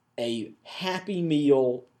a Happy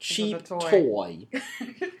Meal cheap toy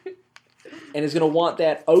and is going to want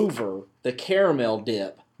that over the caramel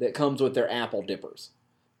dip that comes with their apple dippers?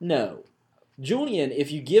 No. Julian,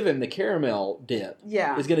 if you give him the caramel dip,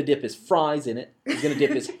 is going to dip his fries in it, he's going to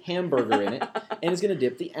dip his hamburger in it, and he's going to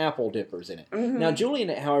dip the apple dippers in it. Mm-hmm. Now, Julian,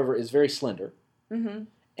 however, is very slender,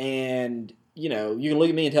 and, you can look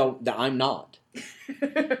at me and tell that I'm not.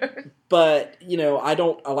 But, I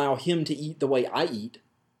don't allow him to eat the way I eat,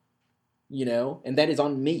 and that is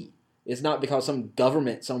on me. It's not because some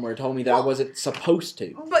government somewhere told me that I wasn't supposed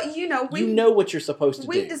to. But, you know what you're supposed to do.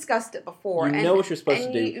 We've discussed it before. You know what you're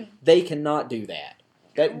supposed to do. They cannot do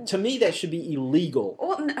that. To me, that should be illegal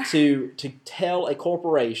to tell a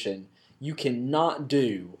corporation you cannot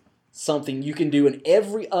do something you can do in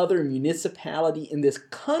every other municipality in this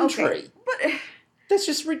country. Okay, but... That's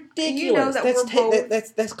just ridiculous.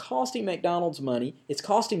 That's costing McDonald's money. It's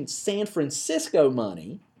costing San Francisco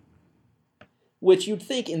money, which you'd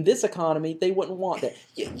think in this economy they wouldn't want that.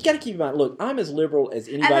 You got to keep in mind. Look, I'm as liberal as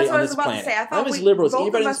anybody on this planet. I'm as liberal as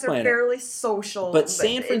anybody on this planet. Fairly social, but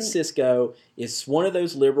San Francisco is one of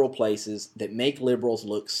those liberal places that make liberals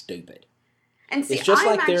look stupid. And see,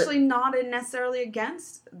 I'm actually not necessarily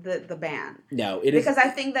against the ban. No, it is because I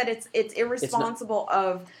think that it's irresponsible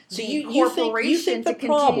of the corporation to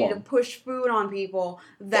continue to push food on people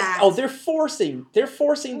that. They're forcing people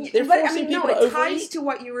to overeat. It ties to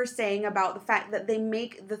what you were saying about the fact that they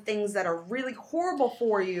make the things that are really horrible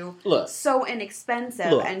for you so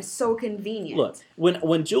inexpensive and so convenient. Look, when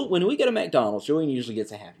we go to McDonald's, Julian usually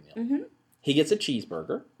gets a Happy Meal. Mm-hmm. He gets a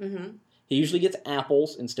cheeseburger. Mm-hmm. He usually gets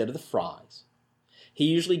apples instead of the fries. He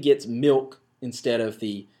usually gets milk instead of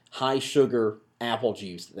the high-sugar apple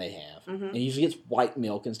juice that they have. Mm-hmm. And he usually gets white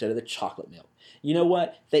milk instead of the chocolate milk. You know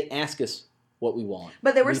what? They ask us what we want.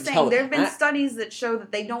 But they were saying there have been studies that show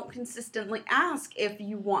that they don't consistently ask if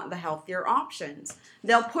you want the healthier options.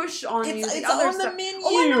 They'll push on you the other stuff. It's on the menu.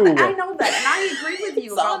 Oh, I know that. And I agree with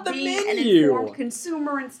you about being an informed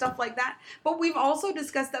consumer and stuff like that. But we've also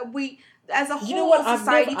discussed that we... As a whole,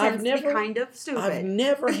 society tends to be kind of stupid. I've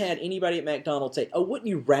never had anybody at McDonald's say, "Oh, wouldn't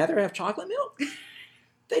you rather have chocolate milk?"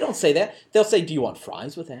 They don't say that. They'll say, "Do you want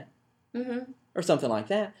fries with that?" Mm-hmm. Or something like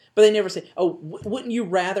that. But they never say, "Oh, wouldn't you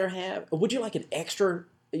rather have? Would you like an extra,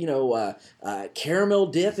 caramel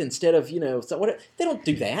dip instead of, so whatever?" They don't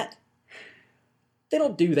do that. They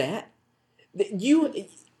don't do that.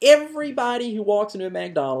 Everybody who walks into a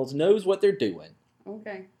McDonald's knows what they're doing.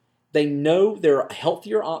 Okay. They know there are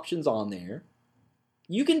healthier options on there.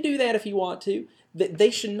 You can do that if you want to. They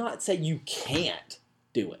should not say you can't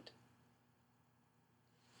do it.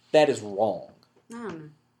 That is wrong.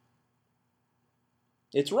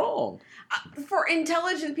 It's wrong. For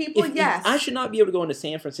intelligent people, yes. I should not be able to go into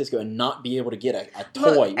San Francisco and not be able to get a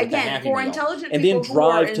toy with a Happy Meal. Intelligent and then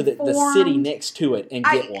drive to the city next to it and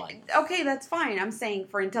get one. Okay, that's fine. I'm saying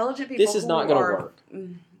for intelligent people this is not going to work.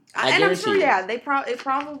 And I'm sure, it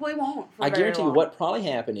probably won't. I guarantee you what probably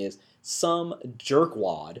happened is some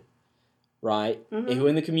jerkwad, right, who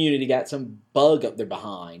in the community got some bug up their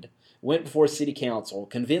behind, went before city council,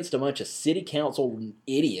 convinced a bunch of city council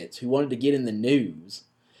idiots who wanted to get in the news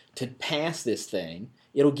to pass this thing.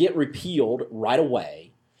 It'll get repealed right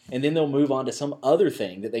away, and then they'll move on to some other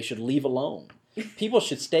thing that they should leave alone. People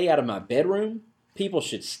should stay out of my bedroom. People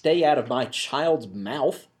should stay out of my child's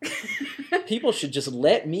mouth. People should just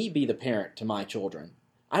let me be the parent to my children.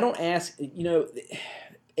 I don't ask,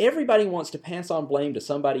 everybody wants to pass on blame to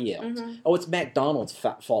somebody else. Mm-hmm. Oh, it's McDonald's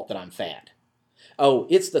fault that I'm fat. Oh,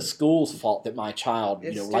 it's the school's fault that my child,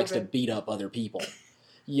 likes to beat up other people.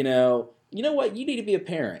 You know what? You need to be a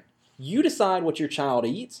parent. You decide what your child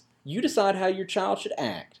eats. You decide how your child should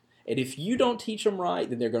act. And if you don't teach them right,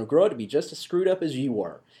 then they're going to grow up to be just as screwed up as you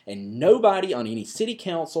were. And nobody on any city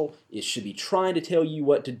council should be trying to tell you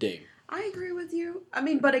what to do. I agree with you. I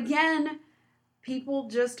mean, but again, people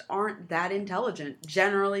just aren't that intelligent,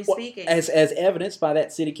 generally speaking. As evidenced by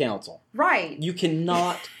that city council. Right. You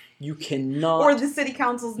cannot... Or the city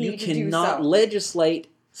councils need to do so. You cannot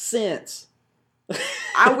legislate sense.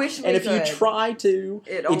 I wish we could. And if you try to,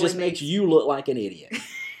 it just makes you look like an idiot.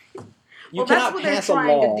 You that's cannot what they're pass a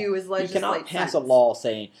trying law. to do is You legislate cannot pass a sense. law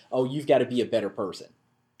saying, "Oh, you've got to be a better person."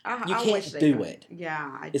 You I can't wish they do could. it.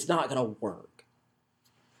 Yeah. It's not going to work.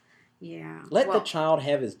 Yeah. Let the child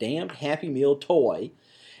have his damned Happy Meal toy,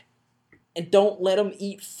 and don't let him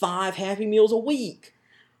eat 5 Happy Meals a week.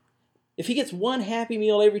 If he gets 1 Happy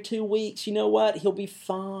Meal every 2 weeks, you know what? He'll be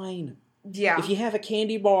fine. Yeah. If you have a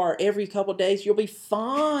candy bar every couple of days, you'll be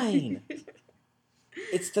fine.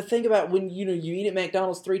 It's the thing about when you eat at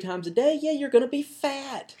McDonald's 3 times a day, yeah, you're going to be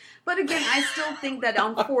fat. But again, I still think that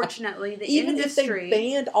unfortunately the Even industry... if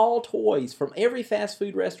they banned all toys from every fast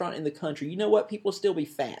food restaurant in the country, you know what? People will still be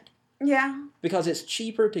fat. Yeah. Because it's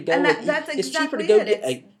cheaper to go And and that's eat. It's cheaper to exactly go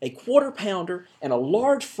get a quarter pounder and a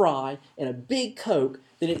large fry and a big Coke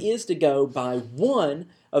than it is to go buy one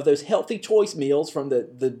of those healthy choice meals from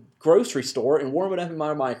the grocery store and warm it up in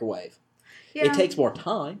my microwave. Yeah. It takes more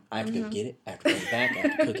time. I have to go get it. I have to bring it back. I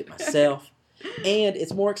have to cook it myself. And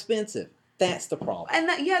it's more expensive. That's the problem. And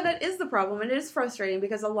that is the problem. And it is frustrating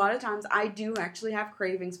because a lot of times I do actually have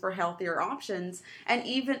cravings for healthier options. And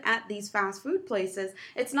even at these fast food places,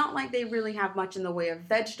 it's not like they really have much in the way of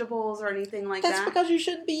vegetables or anything like that. That's because you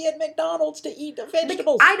shouldn't be at McDonald's to eat the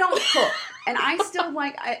vegetables. I don't cook. And I still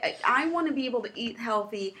I want to be able to eat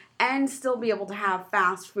healthy and still be able to have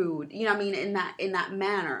fast food, you know what I mean, in that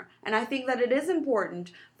manner. And I think that it is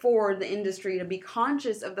important for the industry to be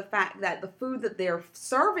conscious of the fact that the food that they're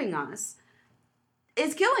serving us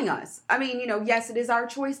is killing us. I mean, yes, it is our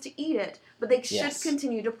choice to eat it, but they should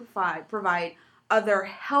continue to provide other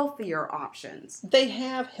healthier options. They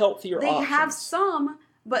have healthier options. They have some,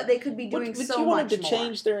 but they could be doing so much more. But you wanted to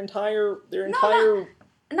change their entire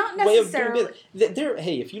not way of necessarily. doing business.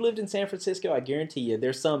 Hey, if you lived in San Francisco, I guarantee you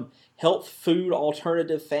there's some health food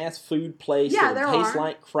alternative fast food place that tastes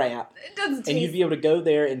like crap. It doesn't taste. And you'd be able to go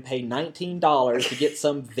there and pay $19 to get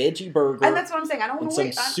some veggie burger. And that's what I'm saying. I don't want to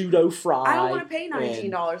wait. Some pseudo fry. I don't want to pay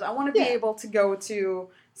 $19. I want to be able to go to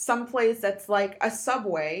some place that's like a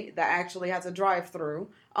Subway that actually has a drive-through.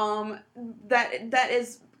 That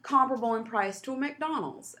is comparable in price to a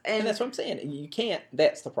McDonald's. And that's what I'm saying. You can't.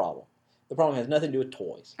 That's the problem. The problem has nothing to do with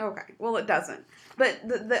toys. Okay, well it doesn't. But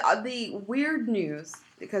the weird news,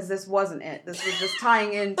 because this wasn't it. This was just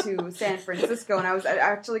tying into San Francisco, and I was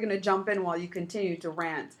actually going to jump in while you continue to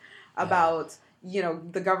rant about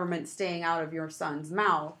the government staying out of your son's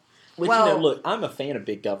mouth. Which look, I'm a fan of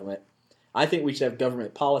big government. I think we should have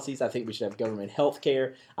government policies. I think we should have government health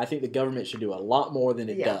care. I think the government should do a lot more than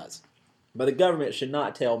it does. But the government should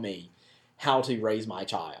not tell me how to raise my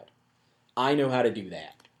child. I know how to do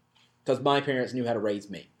that. Because my parents knew how to raise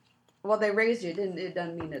me. Well, they raised you. It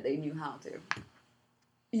doesn't mean that they knew how to.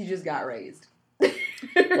 You just got raised.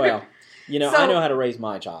 Well, I know how to raise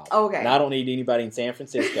my child. Okay. And I don't need anybody in San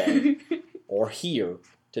Francisco or here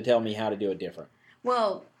to tell me how to do it different.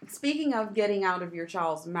 Well, speaking of getting out of your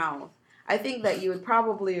child's mouth, I think that you would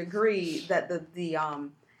probably agree that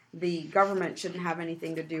the government shouldn't have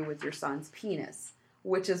anything to do with your son's penis,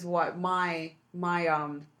 which is what my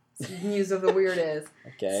news of the weird is.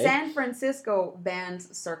 Okay. San Francisco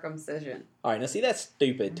bans circumcision. All right, now see, that's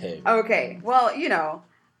stupid too. Okay, well, yeah.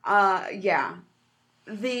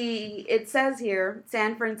 It says here,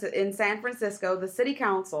 in San Francisco, the city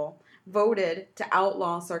council voted to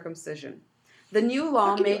outlaw circumcision. The new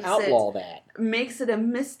law makes it a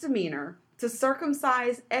misdemeanor to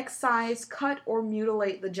circumcise, excise, cut, or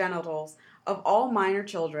mutilate the genitals of all minor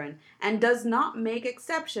children, and does not make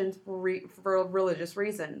exceptions for religious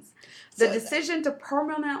reasons. The decision to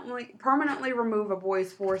permanently remove a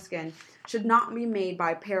boy's foreskin should not be made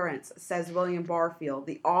by parents, says William Barfield,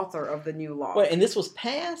 the author of the new law. Wait, and this was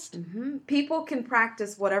passed? Mm-hmm. People can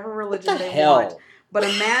practice whatever religion they want, but a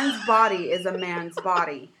man's body is a man's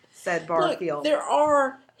body, said Barfield. Look, there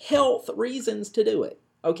are health reasons to do it.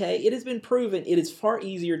 Okay, it has been proven it is far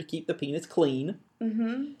easier to keep the penis clean.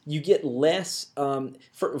 Mm-hmm. You get less.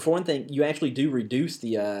 For one thing, you actually do reduce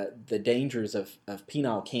the dangers of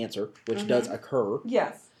penile cancer, which does occur.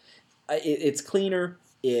 Yes, it's cleaner.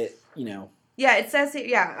 Yeah, it says here.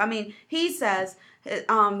 Yeah, I mean, he says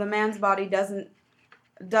the man's body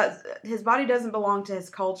his body doesn't belong to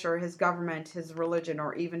his culture, his government, his religion,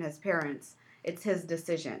 or even his parents. It's his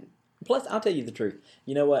decision. Plus, I'll tell you the truth.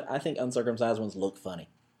 You know what? I think uncircumcised ones look funny.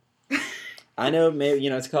 I know, maybe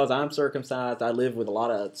it's because I'm circumcised. I live with a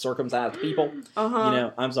lot of circumcised people.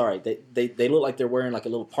 I'm sorry. They look like they're wearing like a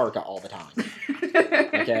little parka all the time.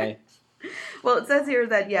 Okay. Well, it says here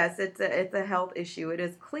that yes, it's a health issue. It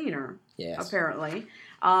is cleaner. Yes. Apparently,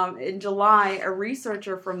 in July, a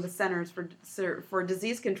researcher from the Centers for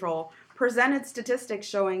Disease Control presented statistics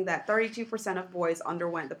showing that 32% of boys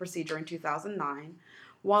underwent the procedure in 2009.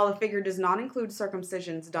 While the figure does not include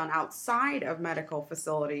circumcisions done outside of medical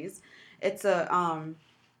facilities, it's a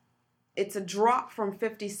drop from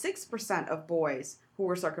 56% of boys who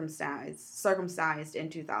were circumcised in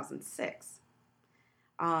 2006.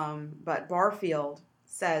 But Barfield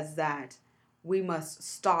says that we must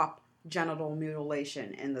stop genital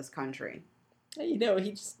mutilation in this country. He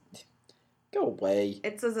just... Go away.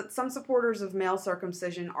 It says that some supporters of male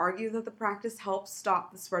circumcision argue that the practice helps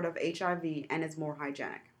stop the spread of HIV and is more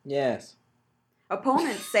hygienic. Yes.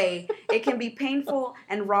 Opponents say it can be painful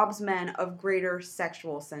and robs men of greater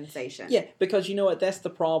sexual sensation. Yeah, because you know what? That's the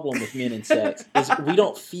problem with men and sex, is we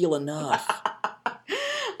don't feel enough.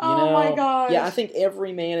 Oh my gosh. Yeah, I think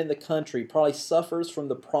every man in the country probably suffers from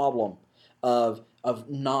the problem of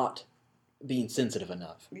not being sensitive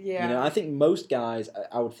enough. Yeah. I think most guys,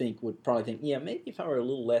 I would probably think, yeah, maybe if I were a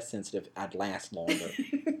little less sensitive, I'd last longer.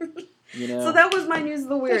 So that was my news of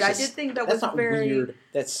the weird. I did think that was not very weird.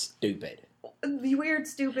 That's stupid. Weird,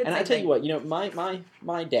 stupid. And I tell you what,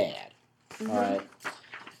 my dad, all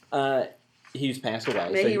right, he's passed away.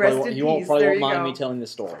 May so he rest in he won't peace. probably There won't you mind go. me telling this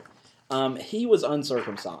story. He was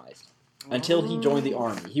uncircumcised until he joined the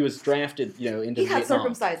army. He was drafted, into He got Vietnam.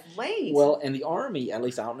 circumcised late. Well, and the army, at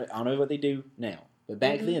least I don't know what they do now, but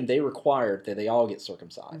back then they required that they all get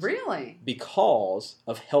circumcised. Really? Because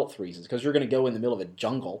of health reasons. Because you're going to go in the middle of a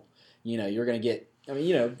jungle. You're going to get. I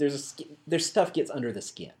mean, there's stuff gets under the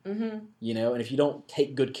skin. Mm-hmm. And if you don't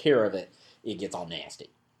take good care of it, it gets all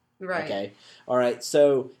nasty. Right. Okay. All right.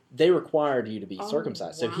 So they required you to be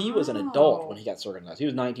circumcised. Wow. So he was an adult when he got circumcised. He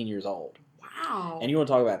was 19 years old. Wow. And you want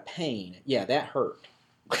to talk about pain? Yeah, that hurt.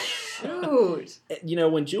 Dude.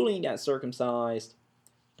 When Julian got circumcised,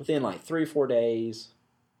 within like 3 or 4 days,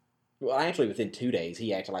 well, actually within 2 days,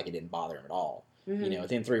 he acted like it didn't bother him at all. Mm-hmm.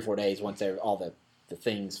 Within 3 or 4 days, once all the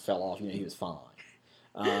things fell off, he was fine.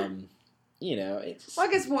 It's... Well,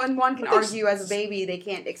 I guess one can argue as a baby they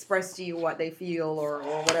can't express to you what they feel or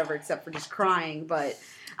whatever except for just crying, but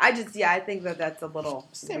I think that's a little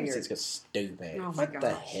San weird. Francisco's stupid. Oh my what the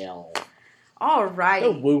gosh. hell? All right.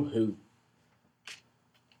 Go woohoo.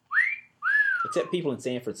 Except people in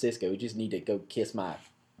San Francisco who just need to go kiss my...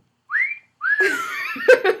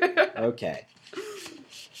 Okay.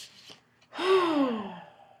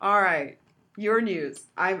 All right. Your news.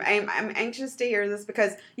 I'm anxious to hear this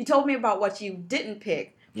because you told me about what you didn't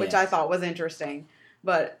pick, which I thought was interesting.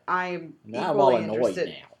 But I'm Now I'm equally all annoyed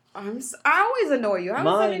interested. now. I always annoy you. How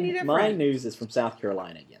is that any different? My news is from South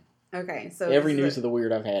Carolina again. Okay, so Every news of the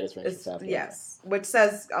weird I've had is from South Carolina. Yes, which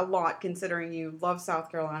says a lot considering you love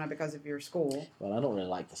South Carolina because of your school. Well, I don't really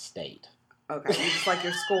like the state. Okay, you just like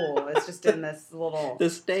your school. It's just in this little The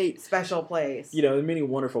state. special place. There are many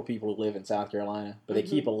wonderful people who live in South Carolina, but they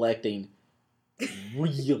keep electing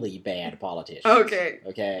really bad politicians. Okay.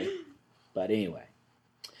 Okay? But anyway.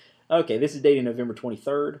 Okay, this is dated November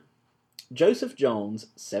 23rd. Joseph Jones,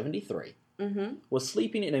 73, was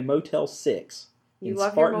sleeping in a Motel 6 You in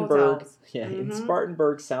love your Spartanburg, motels. in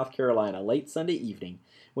Spartanburg, South Carolina, late Sunday evening,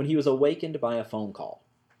 when he was awakened by a phone call.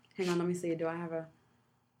 Hang on, let me see. Do I have a...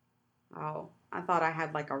 Oh, I thought I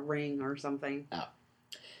had like a ring or something. Oh.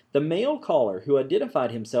 The male caller, who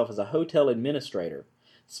identified himself as a hotel administrator,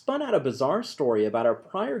 spun out a bizarre story about our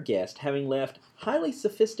prior guest having left highly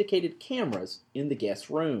sophisticated cameras in the guest's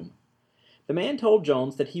room. The man told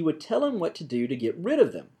Jones that he would tell him what to do to get rid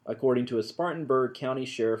of them, according to a Spartanburg County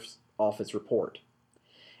Sheriff's Office report.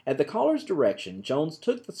 At the caller's direction, Jones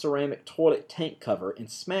took the ceramic toilet tank cover and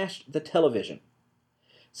smashed the television.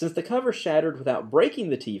 Since the cover shattered without breaking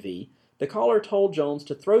the TV, the caller told Jones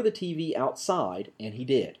to throw the TV outside, and he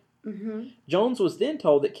did. Jones was then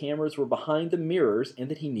told that cameras were behind the mirrors and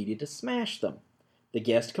that he needed to smash them. The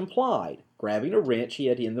guest complied, grabbing a wrench he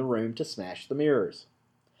had in the room to smash the mirrors.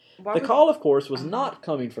 The call, of course, was not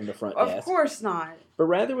coming from the front desk. Of course not. But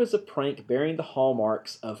rather was a prank bearing the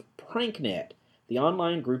hallmarks of PrankNet, the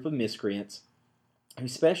online group of miscreants who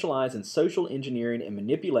specialize in social engineering and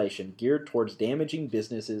manipulation geared towards damaging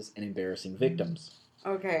businesses and embarrassing victims.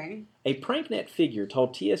 Okay. A PrankNet figure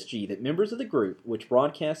told TSG that members of the group, which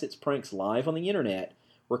broadcasts its pranks live on the internet,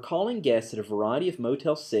 were calling guests at a variety of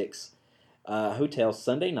Motel 6 hotels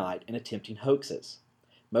Sunday night and attempting hoaxes.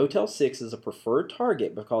 Motel 6 is a preferred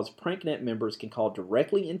target because PrankNet members can call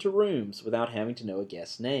directly into rooms without having to know a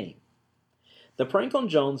guest's name. The prank on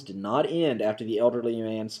Jones did not end after the elderly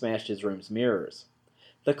man smashed his room's mirrors.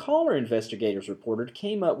 The caller, investigators reported,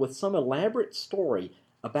 came up with some elaborate story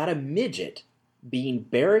about a midget being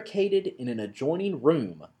barricaded in an adjoining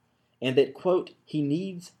room, and that, quote, he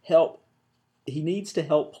needs to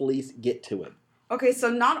help police get to him. Okay, so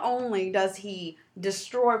not only does he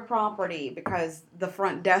destroy property because the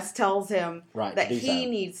front desk tells him that he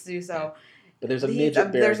needs to do so, yeah. But there's a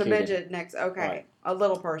midget. There's a midget next. Okay, right. A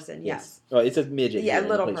little person. Yes. Oh, it's a midget. Yeah, here a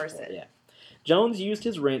little person. Report. Yeah. Jones used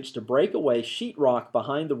his wrench to break away sheetrock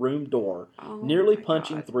behind the room door, nearly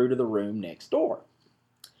punching through to the room next door.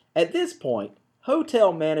 At this point,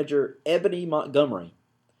 hotel manager Ebony Montgomery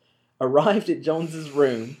arrived at Jones's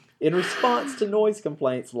room in response to noise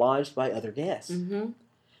complaints lodged by other guests. Mm-hmm.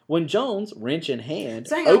 When Jones, wrench in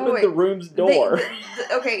hand, opened the room's door.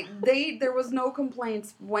 There was no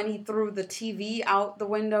complaints when he threw the TV out the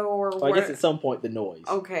window or I guess at some point the noise.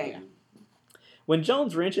 Okay. Yeah. When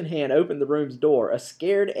Jones, wrench in hand, opened the room's door, a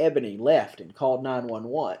scared Ebony left and called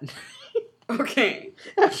 911. Okay.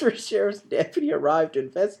 After a sheriff's deputy arrived to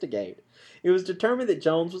investigate, it was determined that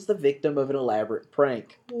Jones was the victim of an elaborate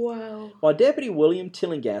prank. Wow. While Deputy William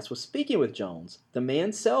Tillinghast was speaking with Jones, the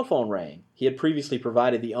man's cell phone rang. He had previously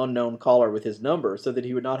provided the unknown caller with his number so that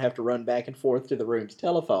he would not have to run back and forth to the room's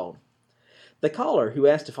telephone. The caller, who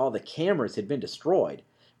asked if all the cameras had been destroyed,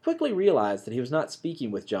 quickly realized that he was not speaking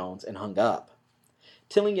with Jones and hung up.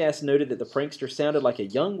 Tillinghast noted that the prankster sounded like a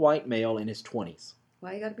young white male in his 20s.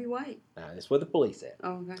 Why you gotta be white? That's what the police said.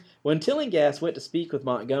 Oh, okay. When Tillinghast went to speak with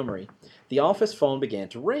Montgomery, the office phone began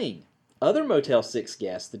to ring. Other Motel 6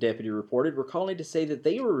 guests, the deputy reported, were calling to say that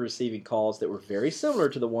they were receiving calls that were very similar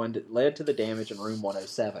to the one that led to the damage in room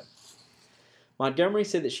 107. Montgomery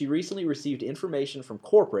said that she recently received information from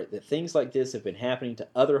corporate that things like this have been happening to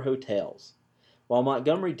other hotels. While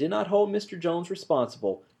Montgomery did not hold Mr. Jones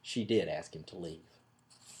responsible, she did ask him to leave.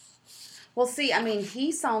 Well, see, I mean,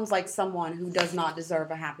 he sounds like someone who does not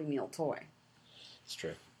deserve a Happy Meal toy. It's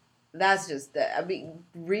true. That's just, I mean,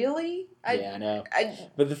 really? Yeah, I know.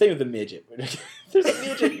 But the thing with the midget, there's a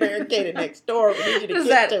midget barricaded next door. We need you to does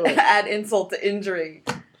get that to it. add insult to injury?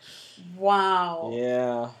 Wow.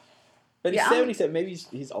 Yeah. But he's 77. Maybe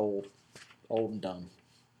he's old. Old and dumb.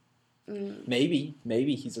 Mm.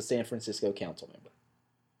 Maybe he's a San Francisco council member.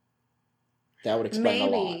 That would explain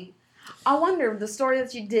a lot. I wonder, the story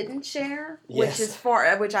that you didn't share, yes.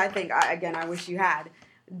 which I think, again, I wish you had.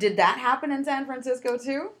 Did that happen in San Francisco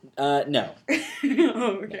too? No.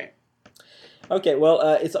 Okay. Okay, well,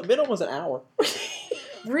 it's been almost an hour.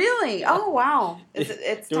 Really? Oh, wow.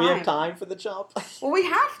 It's Do time. we have time for the chump? Well, we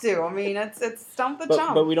have to. I mean, it's Stump the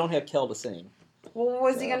Chump. But we don't have Kel to sing. Well, what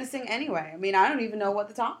was he going to sing anyway? I mean, I don't even know what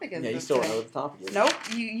the topic is. Yeah, you still don't know what the topic is. Nope.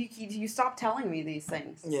 You stopped telling me these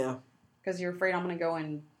things. Yeah. Because you're afraid I'm going to go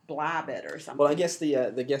and blab it or something. Well, I guess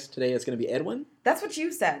the guest today is going to be Edwin. That's what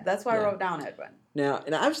you said. That's why I wrote down Edwin. Now,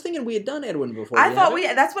 and I was thinking we had done Edwin before. I thought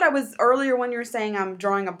that's what I was earlier when you were saying I'm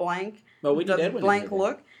drawing a blank. Well, we did Edwin. Blank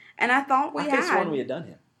look. And I thought we had. I could have sworn we had done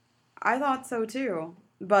him. I thought so too.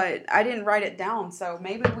 But I didn't write it down, so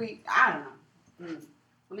maybe I don't know.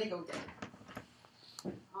 Let me go get it.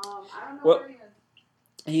 I don't know where he is.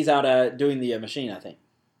 He's out doing the machine, I think.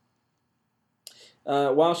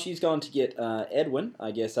 While she's gone to get Edwin,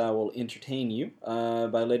 I guess I will entertain you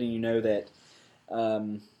by letting you know that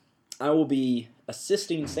I will be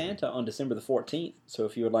assisting Santa on December the 14th. So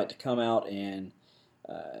if you would like to come out and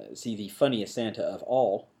see the funniest Santa of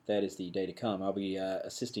all, that is the day to come. I'll be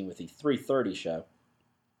assisting with the 3:30 show.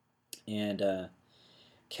 And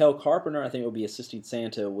Kel Carpenter, I think, will be assisting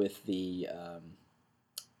Santa with the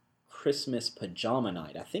Christmas Pajama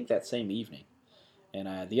Night. I think that same evening.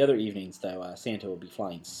 And the other evenings, though, Santa will be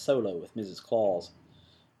flying solo with Mrs. Claus.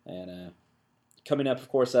 And coming up, of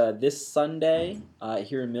course, this Sunday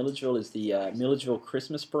here in Milledgeville is the Milledgeville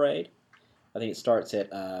Christmas Parade. I think it starts at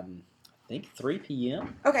 3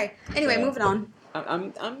 p.m. Okay. Anyway, moving on.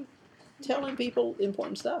 I'm telling people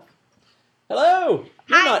important stuff. Hello.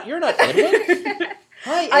 Hi. You're not Edwin.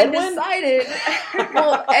 Hi, Edwin. I decided.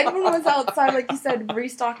 Well, Edwin was outside, like you said,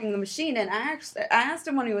 restocking the machine, and I asked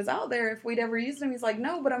him when he was out there if we'd ever used him. He's like,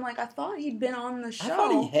 no, but I'm like, I thought he'd been on the show. I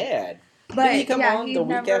thought he had. But did he come on the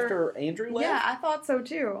week after Andrew left? Yeah, I thought so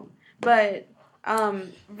too. But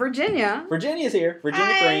Virginia's here.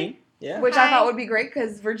 Virginia Green. Yeah. Which I thought would be great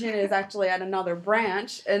because Virginia is actually at another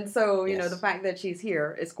branch, and so you know the fact that she's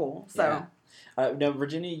here is cool. So. Yeah. Now,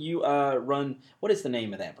 Virginia, you run. What is the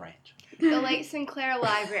name of that branch? The Lake Sinclair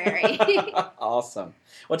Library. Awesome.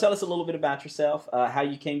 Well, tell us a little bit about yourself, how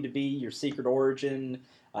you came to be, your secret origin,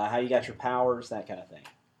 how you got your powers, that kind of thing.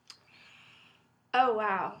 Oh,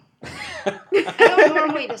 wow. I don't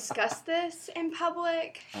normally discuss this in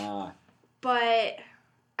public, but,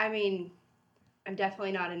 I mean, I'm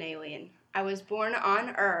definitely not an alien. I was born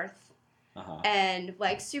on Earth, and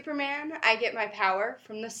like Superman, I get my power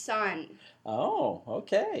from the sun. Oh,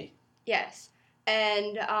 okay. Yes.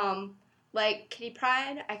 And like Kitty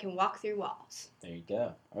Pryde, I can walk through walls. There you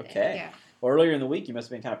go. Okay. Well, earlier in the week, you must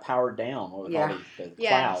have been kind of powered down with all the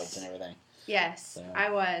clouds and everything. Yes, so. I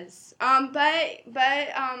was.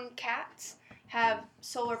 But cats have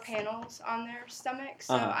solar panels on their stomachs,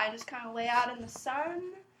 so I just kind of lay out in the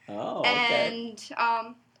sun and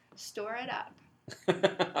store it up.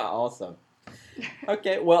 Awesome.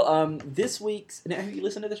 Okay, well, this week's... Now, have you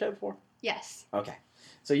listened to the show before? Yes. Okay.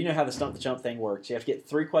 So you know how the Stump the Chump thing works. You have to get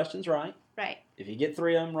 3 questions right. Right. If you get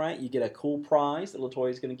 3 of them right, you get a cool prize that LaToya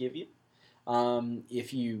is going to give you.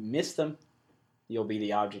 If you miss them, you'll be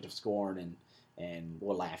the object of scorn and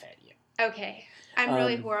we'll laugh at you. Okay. I'm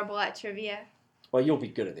really horrible at trivia. Well, you'll be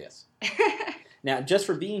good at this. Now, just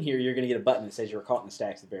for being here, you're going to get a button that says you're caught in the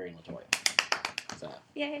stacks of Barry and LaToya. So.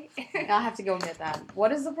 Yay. I'll have to go get that.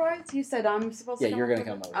 What is the prize? You said I'm supposed to come you're up going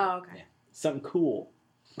to with come it? over. Oh, okay. Yeah. Something cool.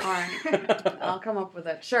 All right. I'll come up with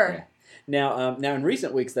it. Sure. Yeah. Now, in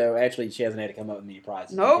recent weeks, though, actually, she hasn't had to come up with any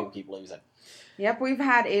prizes. Nope. People keep losing. Yep, we've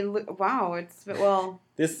had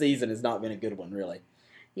This season has not been a good one, really.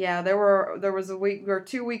 Yeah, there was a week or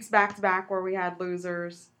 2 weeks back to back where we had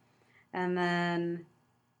losers, and then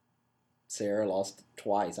Sarah lost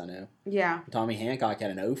twice, I know. Yeah. Tommy Hancock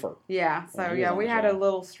had an offer. Yeah, so we had a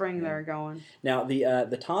little string there going. Now,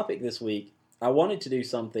 the topic this week, I wanted to do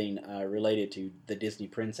something related to the Disney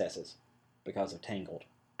princesses because of Tangled.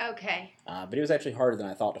 Okay. But it was actually harder than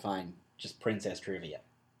I thought to find just princess trivia.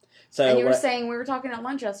 So and you were saying, we were talking at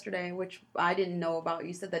lunch yesterday, which I didn't know about.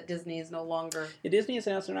 You said that Disney is no longer... Yeah, Disney has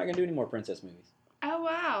announced they're not going to do any more princess movies. Oh,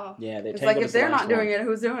 wow. Yeah, it's like if they're not doing it,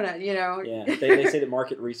 who's doing it, you know? Yeah, they say that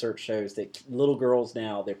market research shows that little girls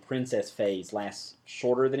now, their princess phase lasts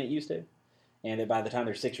shorter than it used to. And that by the time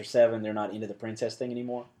they're 6 or 7, they're not into the princess thing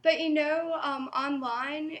anymore. But you know,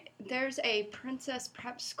 online, there's a princess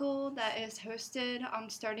prep school that is hosted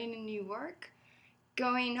starting in New York,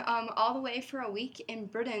 going all the way for a week in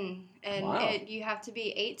Britain. And you have to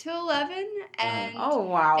be 8 to 11, and oh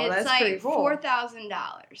wow, it's that's like pretty cool.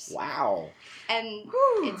 $4,000. Wow. And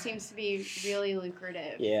it seems to be really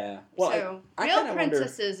lucrative. Yeah. Well, so I real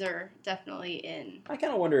princesses are definitely in. I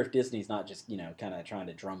kind of wonder if Disney's not just, kind of trying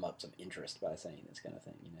to drum up some interest by saying this kind of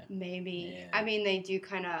thing, Maybe. Yeah. I mean, they do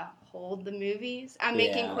kind of hold the movies. I'm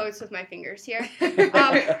making quotes with my fingers here.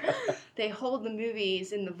 They hold the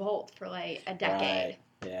movies in the vault for like a decade.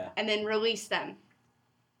 Right. Yeah. And then release them.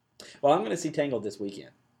 Well, I'm going to see Tangled this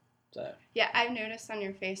weekend. So. Yeah, I've noticed on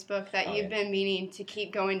your Facebook that you've been meaning to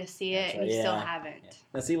keep going to see it, and you still haven't. Yeah.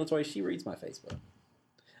 Now, see, LaToya, she reads my Facebook.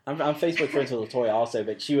 I'm Facebook friends with LaToya also,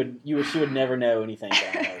 but she would never know anything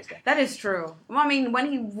that I noticed. That is true. Well, I mean,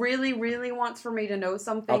 when he really, really wants for me to know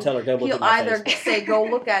something, I'll tell her, go look he'll at my either Facebook. say, go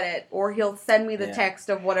look at it, or he'll send me the text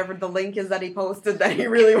of whatever the link is that he posted that he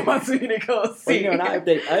really wants me to go see. Well, and I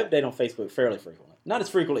update on Facebook fairly frequently. Not as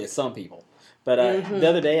frequently as some people. But the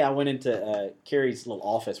other day, I went into Carrie's little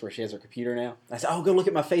office where she has her computer now. I said, go look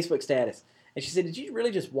at my Facebook status. And she said, did you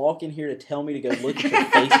really just walk in here to tell me to go look at your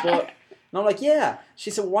Facebook? And I'm like, yeah.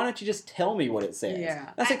 She said, why don't you just tell me what it says? Yeah.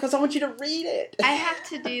 And I said, because I want you to read it. I have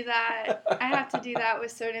to do that. I have to do that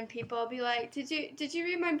with certain people. I'll be like, did you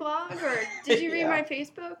read my blog, or did you read my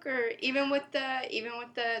Facebook, or even with the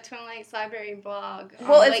Twin Lakes Library blog?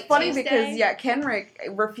 Well, it's funny Tuesday. Because Kenrick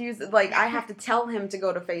refuses. Like, I have to tell him to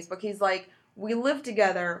go to Facebook. He's like, we live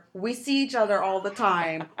together. We see each other all the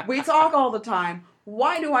time. We talk all the time.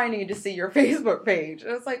 Why do I need to see your Facebook page?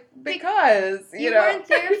 And it's like, because, you weren't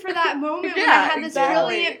there for that moment when I had this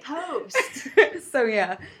brilliant post. So,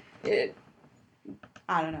 yeah.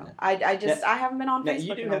 I don't know. I haven't been on Facebook.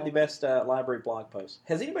 You do have the best library blog post.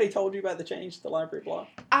 Has anybody told you about the change to the library blog?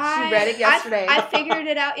 She read it yesterday. I figured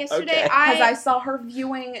it out yesterday. Because I saw her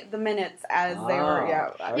viewing the minutes as they were.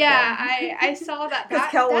 Okay. Yeah, I saw that.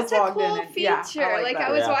 That's a cool feature. Yeah,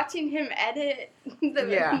 I was watching him edit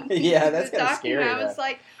the yeah, that's kind of scary. I was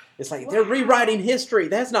like, it's like they're rewriting history.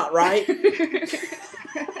 That's not right.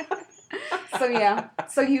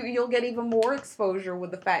 So you'll get even more exposure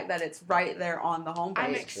with the fact that it's right there on the homepage.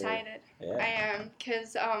 I'm excited. Yeah. I am,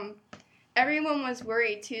 because everyone was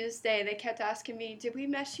worried Tuesday. They kept asking me, did we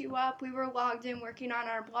mess you up? We were logged in working on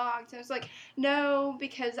our blogs. And I was like, no,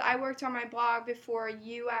 because I worked on my blog before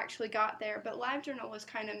you actually got there. But LiveJournal was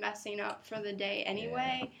kind of messing up for the day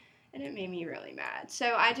anyway. And it made me really mad.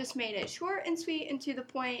 So I just made it short and sweet and to the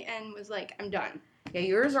point and was like, I'm done. Yeah,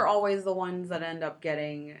 yours are always the ones that end up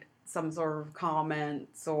getting some sort of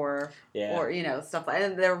comments or stuff like that.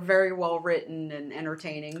 And they're very well written and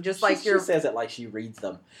entertaining. Just like she says it like she reads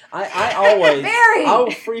them. I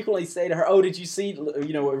will frequently say to her, "Oh, did you see?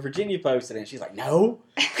 What Virginia posted?" And she's like, "No."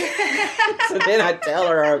 So then I tell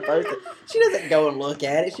her I posted. She doesn't go and look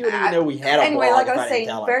at it. She wouldn't even know we had a anyway, blog. Like I was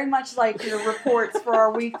saying, very much like your reports for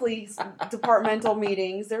our weekly departmental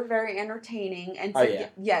meetings. They're very entertaining. And so,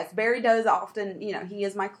 yes, Barry does often, he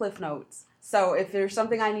is my Cliff Notes. So if there's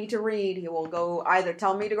something I need to read, he will go either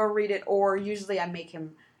tell me to go read it, or usually I make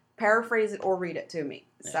him paraphrase it or read it to me.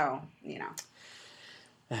 So,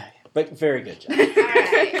 But very good job.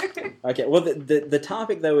 Okay, well, the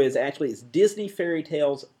topic, though, is actually it's Disney fairy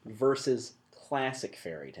tales versus classic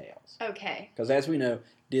fairy tales. Okay. Because as we know,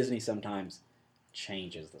 Disney sometimes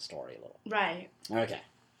changes the story a little. Right. Okay.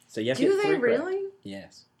 So you have to get they 3 really? correct.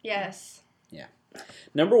 Yes. Yes. Yeah.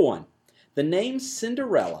 Number 1. The name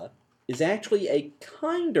Cinderella is actually a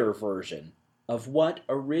kinder version of what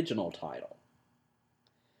original title?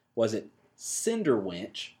 Was it Cinder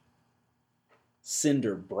Wench,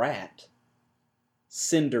 Cinder Brat,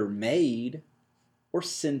 Cinder Maid, or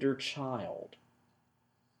Cinder Child?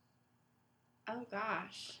 Oh,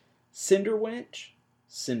 gosh. Cinder Wench,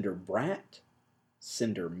 Cinder Brat,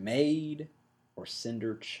 Cinder Maid, or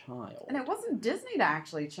Cinder Child? And it wasn't Disney to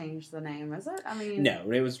actually change the name, is it? I mean... No,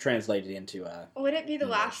 it was translated into... Would it be the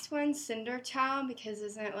last one, Cinder Child? Because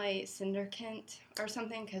isn't it like Cinderkind or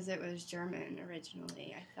something? Because it was German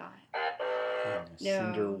originally, I thought. No.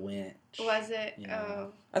 Cinder Wench. Was it? Yeah.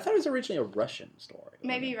 Oh. I thought it was originally a Russian story.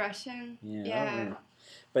 Maybe Russian? Yeah.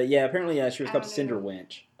 But yeah, apparently she was called Cinder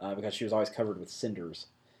Wench because she was always covered with cinders.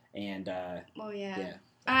 And, well, yeah.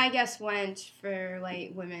 I guess wench for,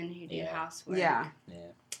 like, women who do housework. Yeah.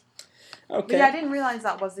 Okay. But yeah, I didn't realize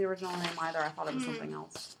that was the original name either. I thought it was something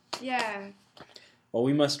else. Yeah. Well,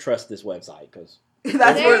 we must trust this website because...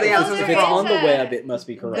 That's where the answer is. If it's on the web, it must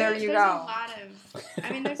be correct. There you go.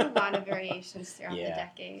 There's a lot of variations throughout the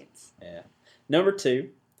decades. Yeah. Number 2.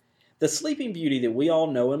 The Sleeping Beauty that we all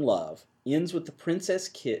know and love ends with the prince's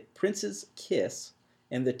kiss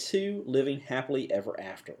and the 2 living happily ever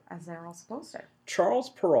after. As they're all supposed to. Charles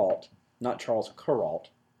Perrault, not Charles Kuralt,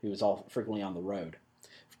 who was all frequently on the road.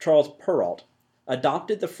 Charles Perrault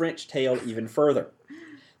adopted the French tale even further.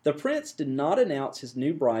 The prince did not announce his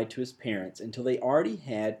new bride to his parents until they already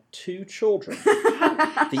had 2 children,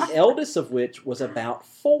 the eldest of which was about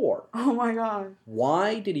 4. Oh my God.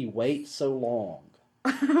 Why did he wait so long?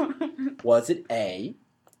 Was it A,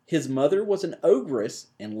 his mother was an ogress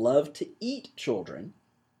and loved to eat children?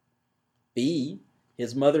 B,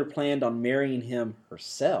 his mother planned on marrying him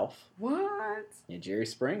herself? What? Yeah, Jerry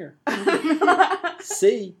Springer.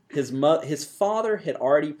 C, his father had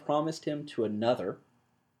already promised him to another?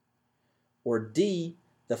 Or D,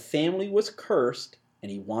 the family was cursed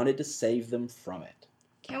and he wanted to save them from it?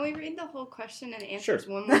 Can we read the whole question and answers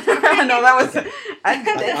one more time? No, that was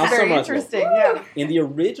that's very interesting. Yeah. In the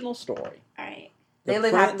original story, all right, they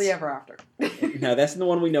live happily ever after. No, that's the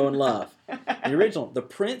one we know and love. The original, the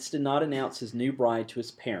prince did not announce his new bride to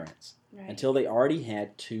his parents until they already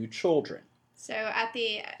had 2 children. So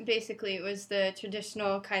basically, it was the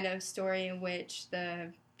traditional kind of story in which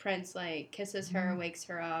the prince kisses her, wakes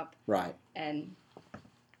her up, right, and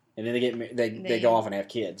then they go off and have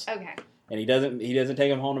kids. Okay. And he doesn't take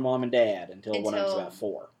them home to mom and dad until one of them's about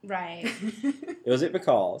 4. Right. Was it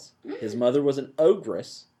because his mother was an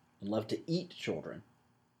ogress and loved to eat children?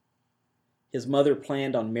 His mother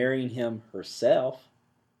planned on marrying him herself?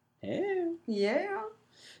 Yeah.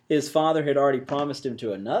 His father had already promised him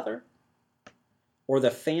to another? Or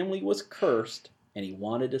the family was cursed and he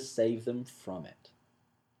wanted to save them from it?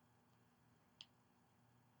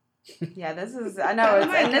 Yeah, this is, I know,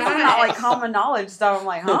 and this is not like common knowledge stuff. I'm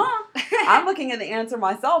like, huh? I'm looking at the answer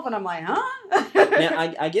myself and I'm like, huh?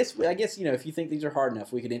 Now, I guess, if you think these are hard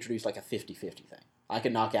enough, we could introduce like a 50-50 thing. I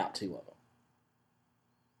could knock out 2 of them.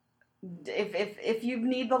 If you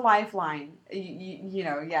need the lifeline,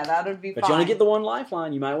 that would be fine. But you only get the one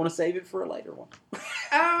lifeline. You might want to save it for a later one.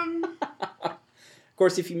 Of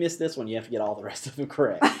course, if you miss this one, you have to get all the rest of them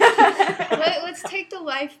correct. Let's take the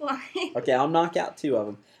lifeline. Okay, I'll knock out 2 of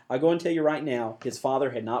them. I'll go and tell you right now, his father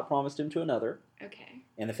had not promised him to another. Okay.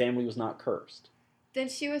 And the family was not cursed. Then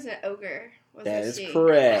she was an ogre. That is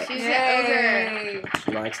correct. She's an ogre.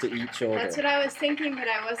 She likes to eat children. That's what I was thinking, but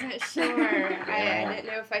I wasn't sure. I didn't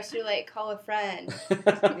know if I should call a friend.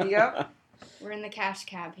 Yep. We're in the cash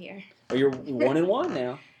cab here. Well, you're 1-1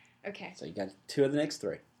 now. Okay. So you got 2 of the next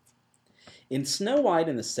 3. In Snow White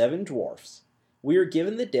and the 7 Dwarfs, we are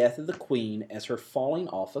given the death of the queen as her falling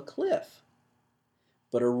off a cliff.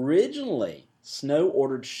 But originally, Snow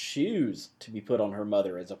ordered shoes to be put on her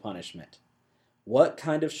mother as a punishment. What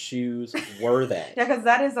kind of shoes were they? Yeah, because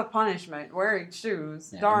that is a punishment, wearing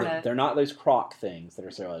shoes. Yeah, darn it. They're not those croc things that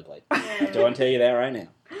are so ugly. I don't want to tell you that right now.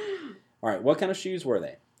 All right, what kind of shoes were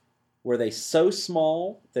they? Were they so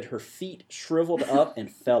small that her feet shriveled up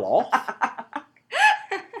and fell off?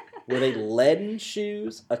 Were they leaden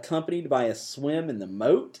shoes accompanied by a swim in the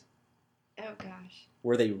moat? Oh, gosh.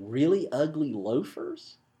 Were they really ugly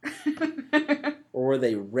loafers? Or were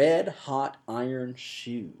they red-hot iron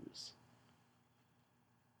shoes?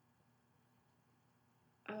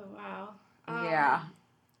 Oh, wow. Yeah.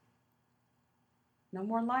 No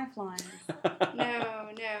more lifelines. No.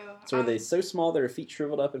 So were they so small that her feet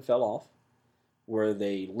shriveled up and fell off? Were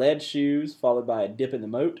they lead shoes followed by a dip in the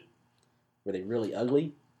moat? Were they really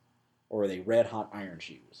ugly? Or were they red-hot iron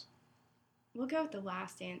shoes? We'll go with the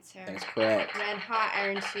last answer. That's correct. Red hot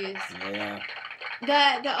iron shoes. Yeah.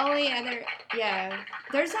 The only other,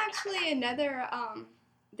 there's actually another,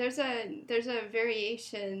 there's a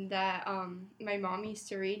variation that my mom used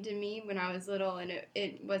to read to me when I was little, and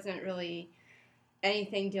it wasn't really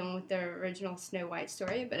anything dealing with the original Snow White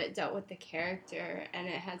story, but it dealt with the character, and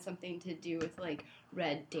it had something to do with like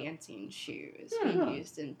red dancing shoes being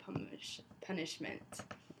used in punishment.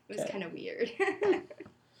 It was kind of weird.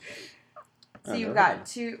 So you've got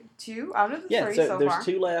two out of the three so there's far.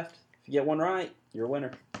 2 left. If you get one right, you're a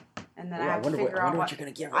winner. And then I have to figure out what you're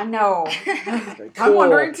going to get right. I know. Cool. I'm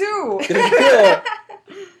wondering too. Cool.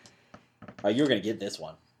 You're going to get this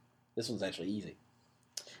one. This one's actually easy.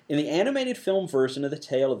 In the animated film version of the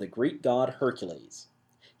tale of the Greek god Hercules,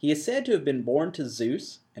 he is said to have been born to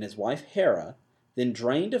Zeus and his wife Hera, then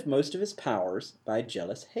drained of most of his powers by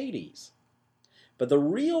jealous Hades. But the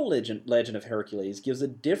real legend of Hercules gives a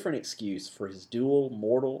different excuse for his dual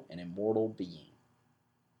mortal and immortal being.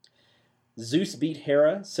 Zeus beat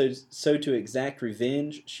Hera, so to exact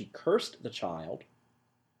revenge, she cursed the child.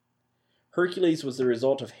 Hercules was the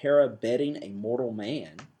result of Hera bedding a mortal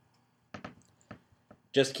man.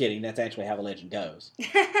 Just kidding, that's actually how the legend goes.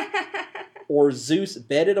 Or Zeus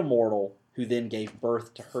bedded a mortal who then gave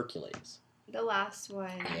birth to Hercules. The last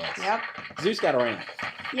one. Yes. Yep. Zeus got around.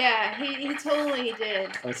 Yeah, he totally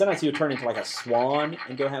did. I mean, sometimes he would turn into like a swan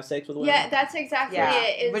and go have sex with a woman. Yeah, that's exactly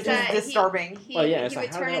it. Which is disturbing. He Well, yeah, he it's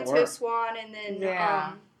like, would how turn did that into a work? swan and then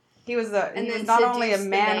he was then not only a seduce the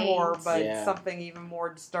man maids. whore, but Yeah. something even more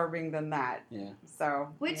disturbing than that. Yeah. So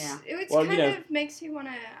which Well, kind of makes me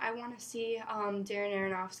wanna see Darren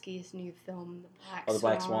Aronofsky's new film, The Black Swan. Oh, The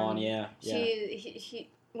Black Swan, yeah. She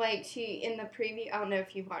in the preview. I don't know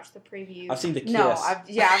if you watched the preview. I've seen the kiss. No, I've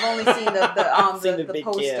only seen the big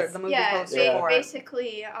poster, kiss. the movie poster for it.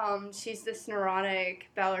 Basically, she's this neurotic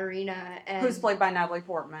ballerina, and Who's played by Natalie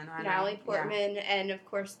Portman. And of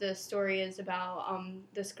course the story is about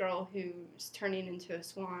this girl who's turning into a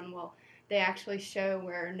swan. Well, they actually show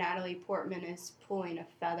where Natalie Portman is pulling a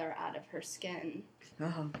feather out of her skin.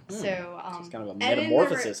 So it's kind of a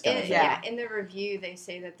metamorphosis kind of thing. Yeah, in the review they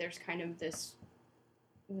say that there's kind of this.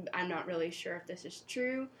 I'm not really sure if this is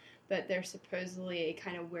true, but there's supposedly a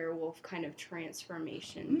kind of werewolf kind of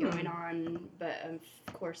transformation going on, but of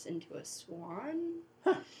course into a swan.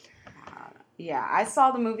 Yeah, I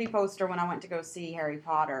saw the movie poster when I went to go see Harry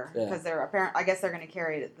Potter because I guess they're going to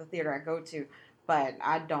carry it at the theater I go to, but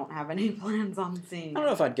I don't have any plans on seeing it. I don't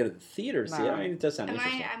know if I'd go to the theater to see it. I mean, it does sound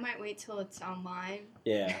interesting. I might wait till it's online.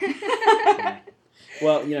 Yeah. Yeah.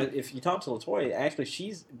 Well, if you talk to LaToya, actually,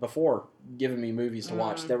 she's, before giving me movies to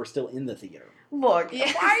watch that were still in the theater. Look,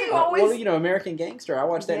 why are you always... Well, American Gangster, I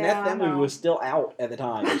watched that, and that movie was still out at the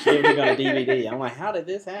time. She didn't even on a DVD. I'm like, how did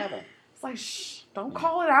this happen? It's like, shh, don't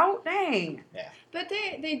call it out, dang. Yeah. But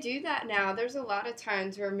they do that now. There's a lot of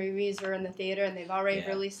times where movies are in the theater and they've already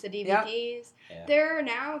released the DVDs. Yep. Yeah. There are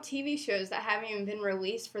now TV shows that haven't even been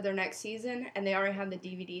released for their next season, and they already have the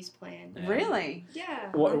DVDs planned. Yeah. Really?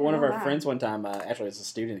 Yeah. One of our friends one time, actually, as a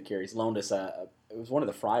student at Carey's, loaned us it was one of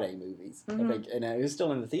the Friday movies, I think, and it was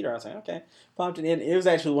still in the theater. I was like, okay, popped it in. It was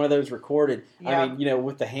actually one of those recorded. I mean,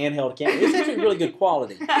 with the handheld camera. It was actually really good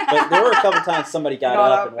quality. But there were a couple times somebody got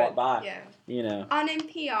up and walked by. Yeah. On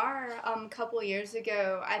NPR, a couple years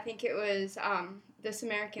ago, I think it was This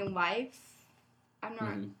American Life.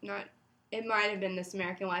 I'm not. It might have been This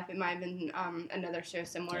American Life. It might have been another show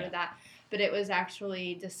similar to that. But it was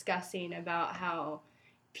actually discussing about how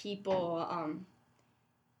people,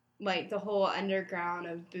 like the whole underground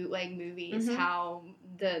of bootleg movies, how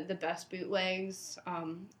the best bootlegs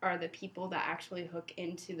are the people that actually hook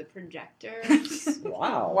into the projectors.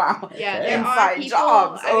 Wow. Yeah, okay. there Inside are people,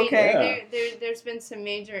 jobs, I mean, okay. There's been some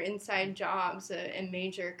major inside jobs and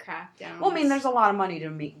major crackdowns. Well, I mean, there's a lot of money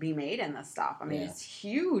to be made in this stuff. I mean, it's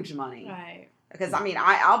huge money. Right. Because, I mean,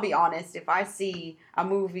 I'll be honest, if I see a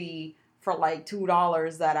movie for like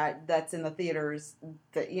 $2 that's in the theaters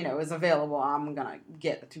that is available, I'm gonna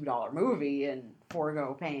get the $2 movie and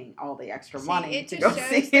forego paying all the extra money to go see it. It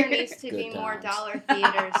just shows there needs to be more dollar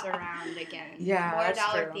theaters around again. Yeah, more that's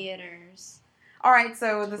dollar true. theaters. All right,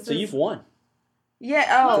 so you've won.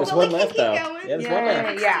 Yeah. Oh, there's one left though. Yeah, there's one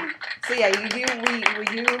left. Yeah. So yeah,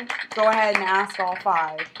 you go ahead and ask all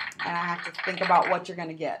 5, and I have to think about what you're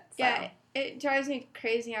gonna get. So. Yeah. It drives me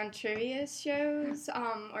crazy on trivia shows,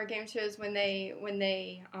 or game shows when they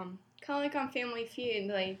kind of like on Family Feud,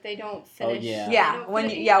 like they don't finish. Oh yeah. Yeah. When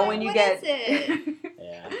you get.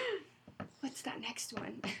 Yeah. What's that next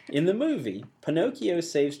one? In the movie, Pinocchio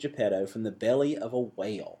saves Geppetto from the belly of a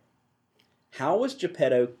whale. How was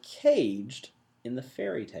Geppetto caged in the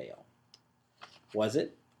fairy tale? Was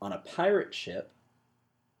it on a pirate ship,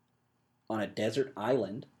 on a desert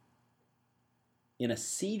island, in a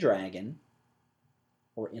sea dragon,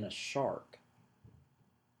 or in a shark?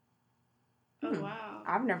 Oh, wow.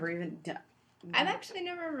 I've never even... I've actually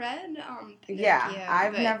never read Pinocchio. Yeah,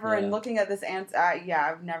 I've never, Yeah. in looking at this answer,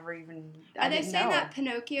 I've never even... Are they saying that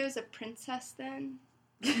Pinocchio's a princess then?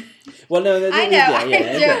 Well, no, I know, I'm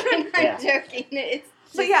yeah. joking. It's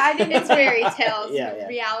just, But yeah, I didn't... it's fairy tales, Yeah.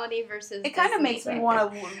 reality versus It kind of Disney. makes me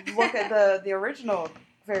want to look at the original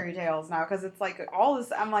fairy tales now, because it's like all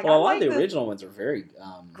this. I'm like, Well, a I lot like of the original ones are very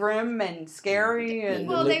grim and scary and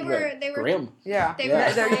Well, they were grim. yeah, They Yeah.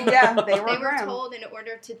 were told, they were they were grim. told in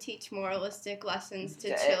order to teach moralistic lessons to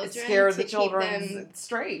To children, scare the to children keep them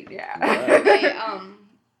straight. Yeah. Right.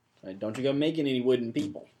 like, Don't you go making any wooden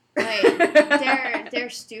people. like their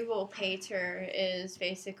Stubble Pater is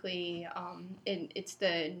basically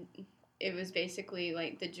it was basically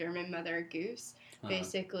like the German Mother Goose,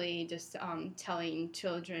 basically just telling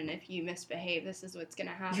children, if you misbehave, this is what's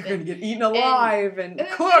gonna happen. You're gonna get eaten alive and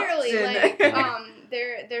cooked. Literally, And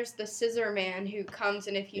like there's the scissor man who comes,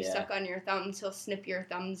 and if you Yeah. suck on your thumbs, he'll snip your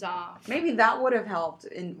thumbs off. maybe that would have helped.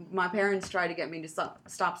 And my parents tried to get me to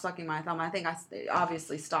stop sucking my thumb. I think I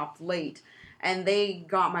obviously stopped late. And they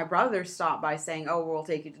got my brother stopped by saying, "Oh, we'll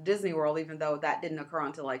take you to Disney World," even though that didn't occur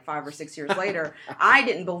until like 5 or 6 years later. I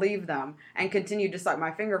didn't believe them and continued to suck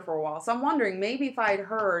my finger for a while. So I'm wondering, maybe if I'd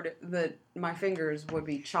heard that my fingers would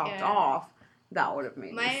be chopped off, that would have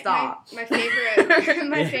made me stop. My favorite,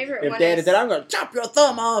 my favorite If one Daddy is said, "I'm going to chop your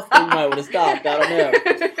thumb off," you might would have stopped. I don't know.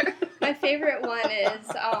 my favorite one is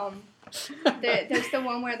there's the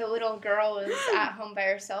one where the little girl is at home by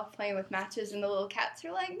herself playing with matches, and the little cats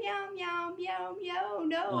are like, meow, meow, meow, meow,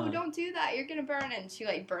 no, don't do that, you're gonna burn, and she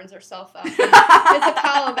like burns herself up. It's a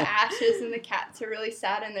pile of ashes, and the cats are really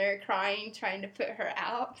sad, and they're crying, trying to put her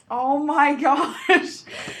out. Oh my gosh.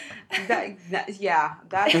 That's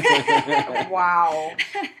wow.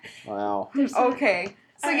 Wow. Okay.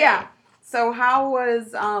 So yeah. So how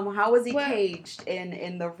was he caged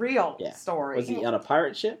in the real story? Was he on a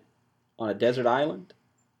pirate ship, on a desert island,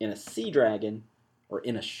 in a sea dragon, or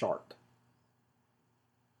in a shark?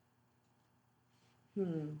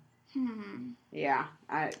 Yeah.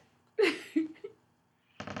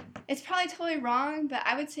 It's probably totally wrong, but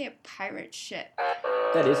I would say a pirate ship.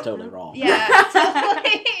 That is totally wrong. Yeah,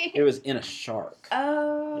 totally. It was in a shark.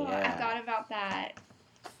 Oh, Yeah. I thought about that.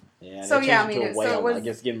 Yeah, So, they yeah, changed it to a so whale. it was- I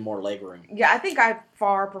guess giving more leg room. Yeah, I think I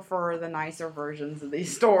far prefer the nicer versions of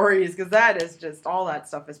these stories, because that is just, all that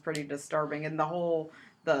stuff is pretty disturbing, and the whole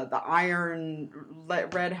the iron,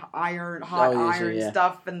 red iron, hot iron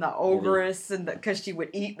stuff, and the ogress, and because she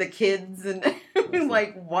would eat the kids, and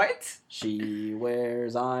like, what? She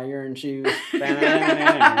wears iron shoes. Well,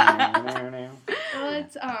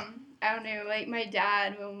 it's I don't know, like my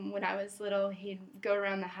dad, when I was little, he'd go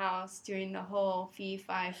around the house doing the whole fee,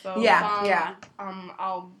 fi, fo, fum.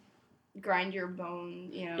 I'll grind your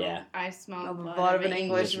bone, I smell the blood of an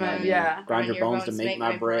Englishman. Yeah. Grind your bones to make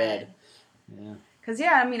my bread. Yeah. Because,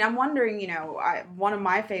 yeah, I mean, I'm wondering, one of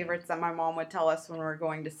my favorites that my mom would tell us when we were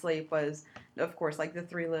going to sleep was, of course, like the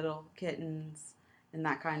 3 Little Kittens and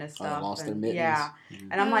that kind of stuff. Oh, lost their mittens. Yeah.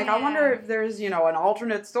 And I'm like, I wonder if there's, an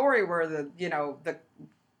alternate story where the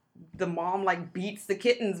mom, like, beats the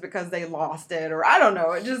kittens because they lost it, or I don't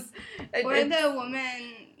know. It just... Or the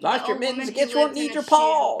woman... Lost your mittens, get you won't need your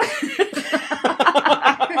paws.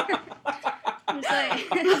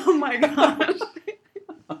 Oh, my gosh.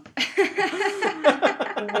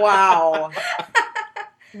 Wow.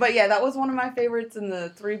 But yeah, that was one of my favorites, and the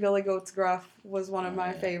 3 Billy Goats Gruff was one of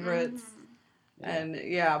my favorites. Mm-hmm. And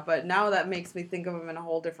yeah, but now that makes me think of him in a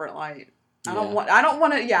whole different light. I don't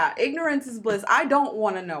want to. Yeah, ignorance is bliss. I don't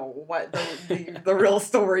want to know what the real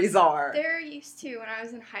stories are. There used to, when I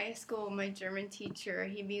was in high school, my German teacher,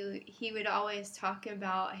 he would always talk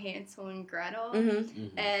about Hansel and Gretel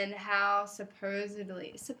and how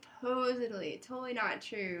supposedly, totally not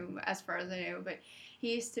true as far as I know, but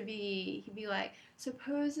he'd be like,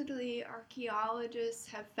 supposedly archaeologists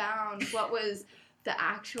have found what was the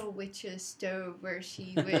actual witch's stove where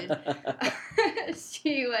she would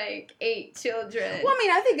ate children. Well, I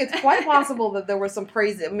mean, I think it's quite possible that there was some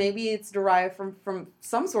crazy. Maybe it's derived from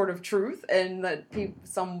some sort of truth, and that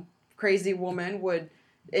some crazy woman would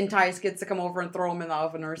entice kids to come over and throw them in the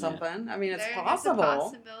oven or something. I mean, it's possible. There's a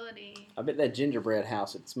possibility. I bet that gingerbread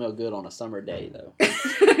house would smell good on a summer day, though.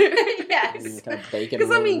 Yes.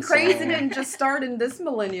 Because, I mean, crazy didn't just start in this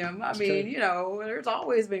millennium. I mean, there's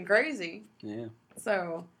always been crazy. Yeah.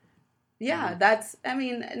 So, yeah, that's, I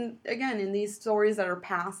mean, and again, in these stories that are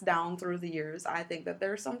passed down through the years, I think that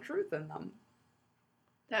there's some truth in them.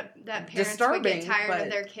 That parents would get tired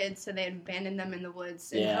of their kids, so they'd abandon them in the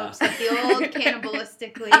woods in hopes that the old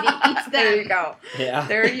cannibalistic lady eats them. There you go. Yeah.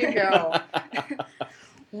 There you go.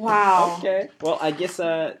 Wow. Okay. Well, I guess,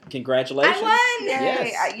 congratulations. I won!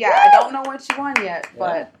 Yay. I don't know what you won yet,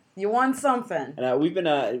 but you won something. And we've been,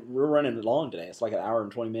 we're running long today. It's like an hour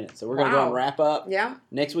and 20 minutes. So we're going to go and wrap up. Yeah.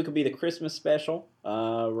 Next week will be the Christmas special.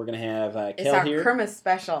 We're going to have Kel here. It's our here. Christmas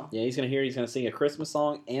special. Yeah, he's going to sing a Christmas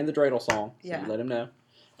song and the dreidel song. So let him know.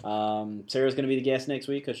 Sarah's going to be the guest next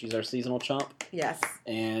week because she's our seasonal chump. Yes.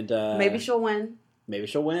 And maybe she'll win. Maybe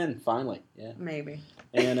she'll win, finally. Yeah. Maybe.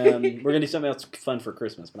 And we're going to do something else fun for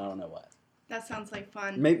Christmas, but I don't know what. That sounds like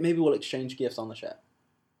fun. Maybe we'll exchange gifts on the show.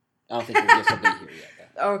 I don't think your gifts will be here yet,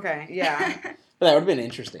 though. Okay, yeah. But that would have been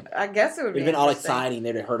interesting. I guess it would be. It would have been all exciting.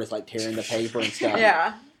 They'd have heard us like tearing the paper and stuff.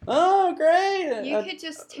 Yeah. Oh, great! You could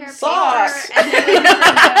just tear socks. paper and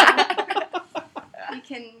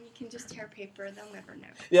then you can just tear paper. They'll never know.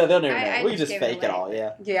 Yeah, they'll never know. We just fake it all.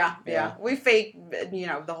 Yeah. Yeah. We fake,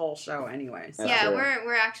 the whole show anyways. That's yeah, true.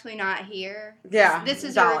 we're actually not here. Yeah. This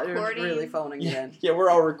is a recording. Really phoning it in. Yeah, we're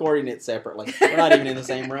all recording it separately. We're not even in the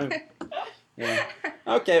same room. Yeah.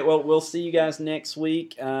 Okay, well, we'll see you guys next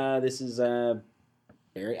week. This is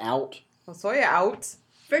Barry out. Well, so you out.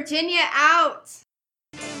 Virginia out.